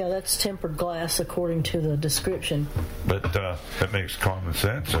glass. Yeah, that's tempered glass according to the description. But that makes common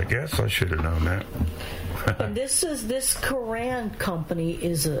sense, I guess. I should have known that. And this Koran company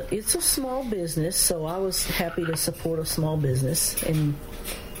it's a small business, so I was happy to support a small business in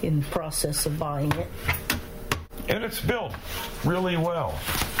the process of buying it. And it's built really well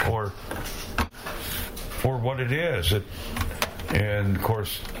for what it is. And of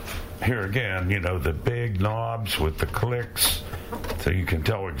course, here again, the big knobs with the clicks, so you can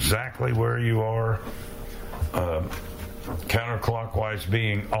tell exactly where you are. Counterclockwise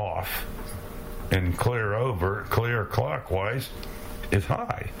being off, and clear clockwise is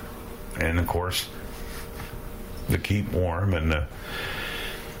high. And of course, the keep warm and the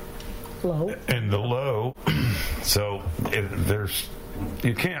low. So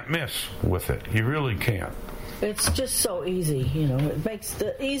you can't miss with it. You really can't. It's just so easy, It makes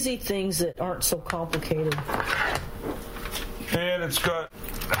the easy things that aren't so complicated. And it's got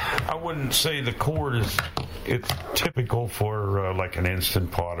I wouldn't say the cord is. It's typical for like an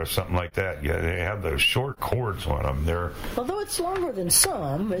Instant Pot or something like that. Yeah, they have those short cords on them. They're although it's longer than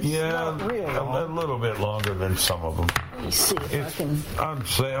some, it's not real long. A little bit longer than some of them. Let me see if I can.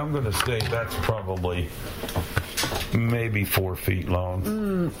 I'm going to say that's probably maybe 4 feet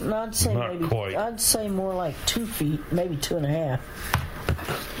long. I'd say not maybe. Quite. I'd say more like 2 feet, maybe 2.5.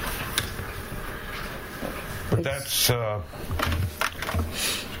 But that's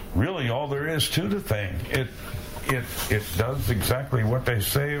really all there is to the thing. It does exactly what they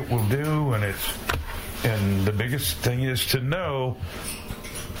say it will do, and the biggest thing is to know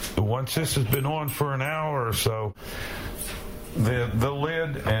once this has been on for an hour or so, the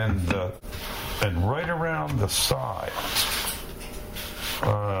lid and right around the side,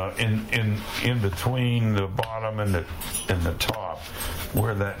 in between the bottom and the top,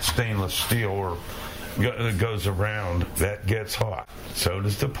 where that stainless steel goes around, that gets hot. So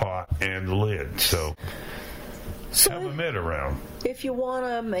does the pot and the lid. So have a mitt around. If you want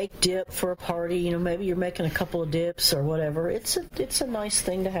to make dip for a party, maybe you're making a couple of dips or whatever, it's a nice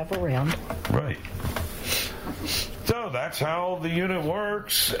thing to have around. Right. So that's how the unit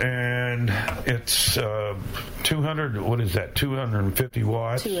works, and it's 200. What is that? 250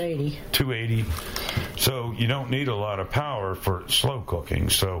 watts. 280. 280. So you don't need a lot of power for slow cooking.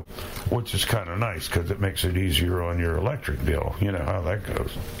 So, which is kind of nice because it makes it easier on your electric bill. You know how that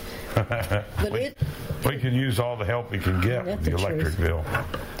goes. But we can use all the help we can get with the electric bill.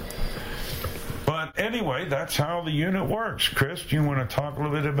 But anyway, that's how the unit works. Chris, do you want to talk a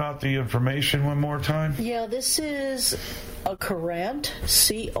little bit about the information one more time? Yeah, this is a Courant,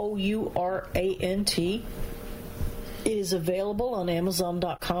 Courant. It is available on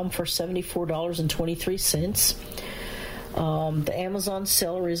Amazon.com for $74.23. The Amazon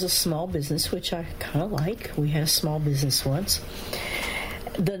seller is a small business, which I kind of like. We had a small business once.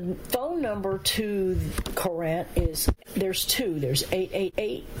 The phone number to Courant is, there's two. There's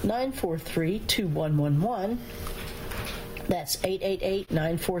 888-943-2111. That's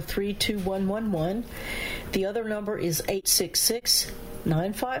 888-943-2111. The other number is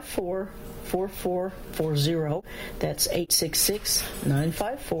 866-954-4440. That's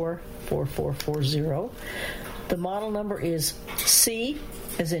 866-954-4440. The model number is C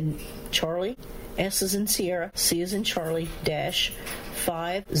as in Charlie, S as in Sierra, C as in Charlie, dash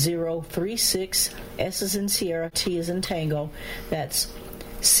 5036, S as in Sierra, T as in Tango. That's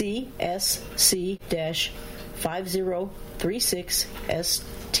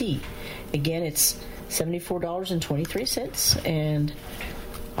CSC-5036ST. Again, it's $74.23, and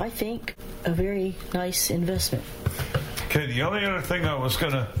I think a very nice investment. Okay, the only other thing I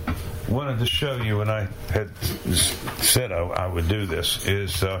wanted to show you, and I had said I would do this,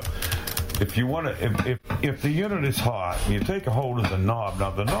 is if you want to, if the unit is hot, you take a hold of the knob.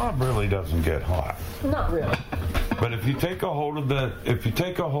 Now the knob really doesn't get hot. Not really. But if you take a hold of the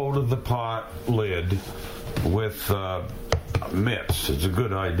pot lid with mitts, it's a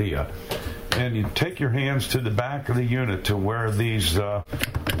good idea. And you take your hands to the back of the unit to where the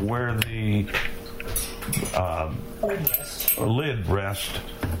lid rest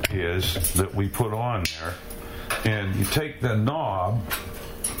is that we put on there, and you take the knob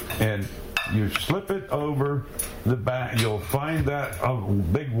and you slip it over the back. You'll find that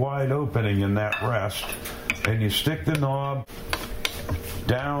big wide opening in that rest, and you stick the knob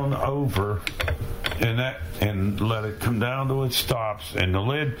down over and let it come down till it stops, and the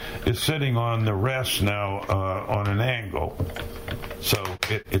lid is sitting on the rest now on an angle, so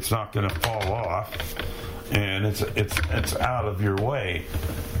it's not going to fall off, and it's out of your way.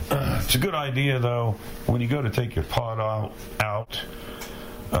 It's a good idea though when you go to take your pot out.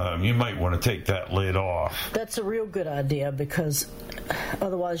 You might want to take that lid off. That's a real good idea, because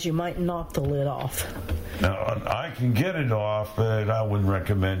otherwise you might knock the lid off. Now, I can get it off, but I wouldn't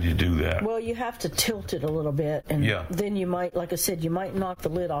recommend you do that. Well, you have to tilt it a little bit, and then you might, like I said, you might knock the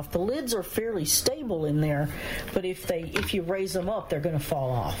lid off. The lids are fairly stable in there, but if you raise them up, they're going to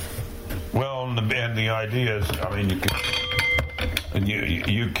fall off. Well, and the idea is, I mean,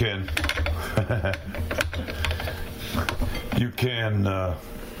 you can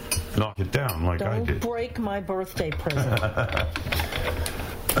knock it down like I did. Don't break my birthday present.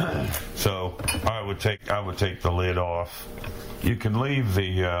 So I would take the lid off. You can leave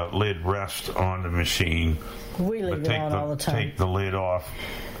the lid rest on the machine. We leave it on all the time. Take the lid off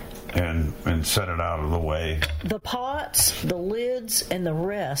and set it out of the way. The pots, the lids, and the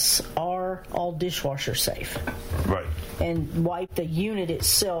rests are all dishwasher safe. Right. And wipe the unit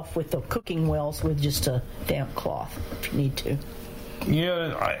itself with the cooking wells with just a damp cloth if you need to.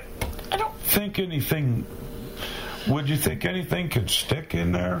 Yeah, I don't think anything Would you think anything could stick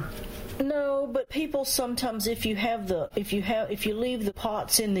in there? No, but people sometimes, if you leave the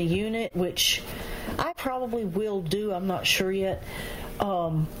pots in the unit, which I probably will do, I'm not sure yet,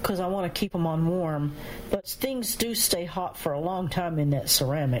 because I want to keep them on warm. But things do stay hot for a long time in that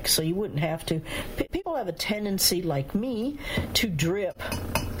ceramic, so you wouldn't have to. People have a tendency, like me, to drip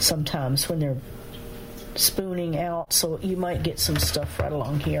sometimes when they're spooning out, so you might get some stuff right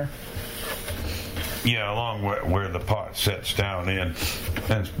along here. Yeah, along where the pot sets down in.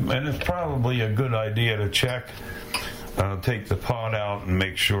 And it's probably a good idea to check, take the pot out and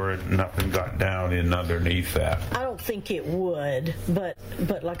make sure nothing got down in underneath that. I don't think it would, but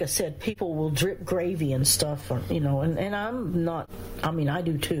like I said, people will drip gravy and stuff, and I'm not, I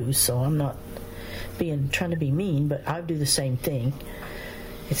do too, so I'm not trying to be mean, but I do the same thing.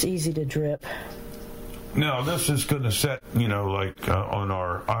 It's easy to drip. No, this is going to set, on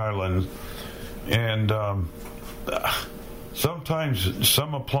our island. And sometimes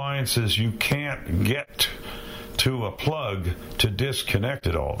some appliances you can't get to a plug to disconnect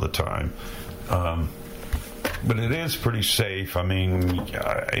it all the time. But it is pretty safe.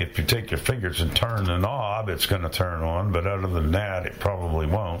 If you take your fingers and turn the knob, it's going to turn on. But other than that, it probably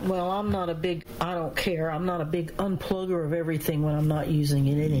won't. Well, I don't care. I'm not a big unplugger of everything when I'm not using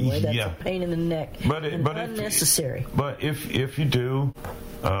it anyway. That's a pain in the neck. But unnecessary. But if you do...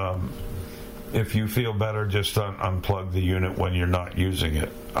 if you feel better, just unplug the unit when you're not using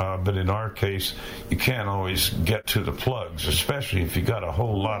it. But in our case, you can't always get to the plugs, especially if you got a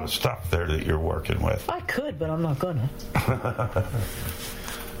whole lot of stuff there that you're working with. I could, but I'm not gonna.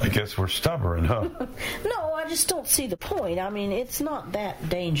 I guess we're stubborn, huh? No, I just don't see the point. It's not that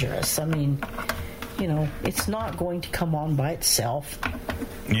dangerous. It's not going to come on by itself.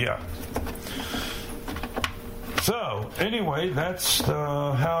 Yeah. So, anyway, that's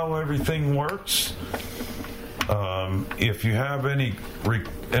how everything works. If you have any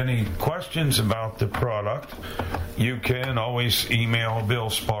questions about the product, you can always email Bill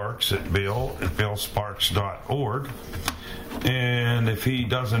Sparks at bill@billsparks.org. And if he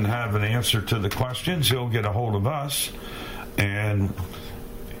doesn't have an answer to the questions, he'll get a hold of us, and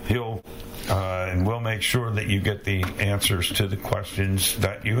we'll make sure that you get the answers to the questions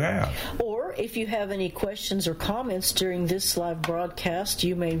that you have. Or if you have any questions or comments during this live broadcast,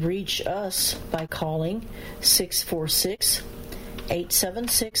 you may reach us by calling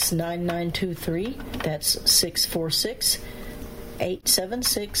 646-876-9923. That's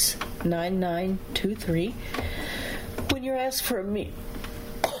 646-876-9923. When you're asked for a meeting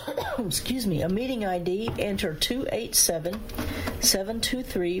ID, enter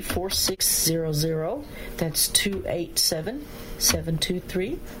 287-723-4600. That's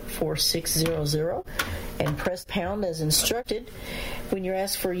 287-723-4600. And press pound as instructed. When you're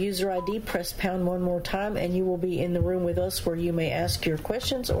asked for a user ID, press pound one more time, and you will be in the room with us where you may ask your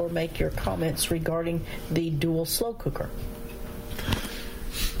questions or make your comments regarding the dual slow cooker.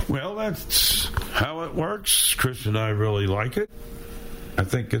 Well, that's how it works. Chris and I really like it. I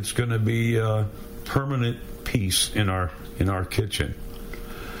think it's going to be a permanent piece in our kitchen.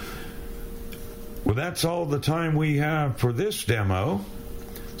 Well, that's all the time we have for this demo.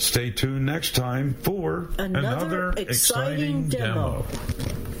 Stay tuned next time for another exciting demo.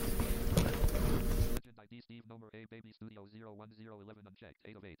 Legend ID Steve number A Baby Studio 01011 unchecked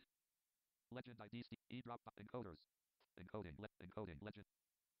 8 of 8. Legend ID Steve E drop encoders. Encoding legend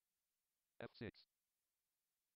F6.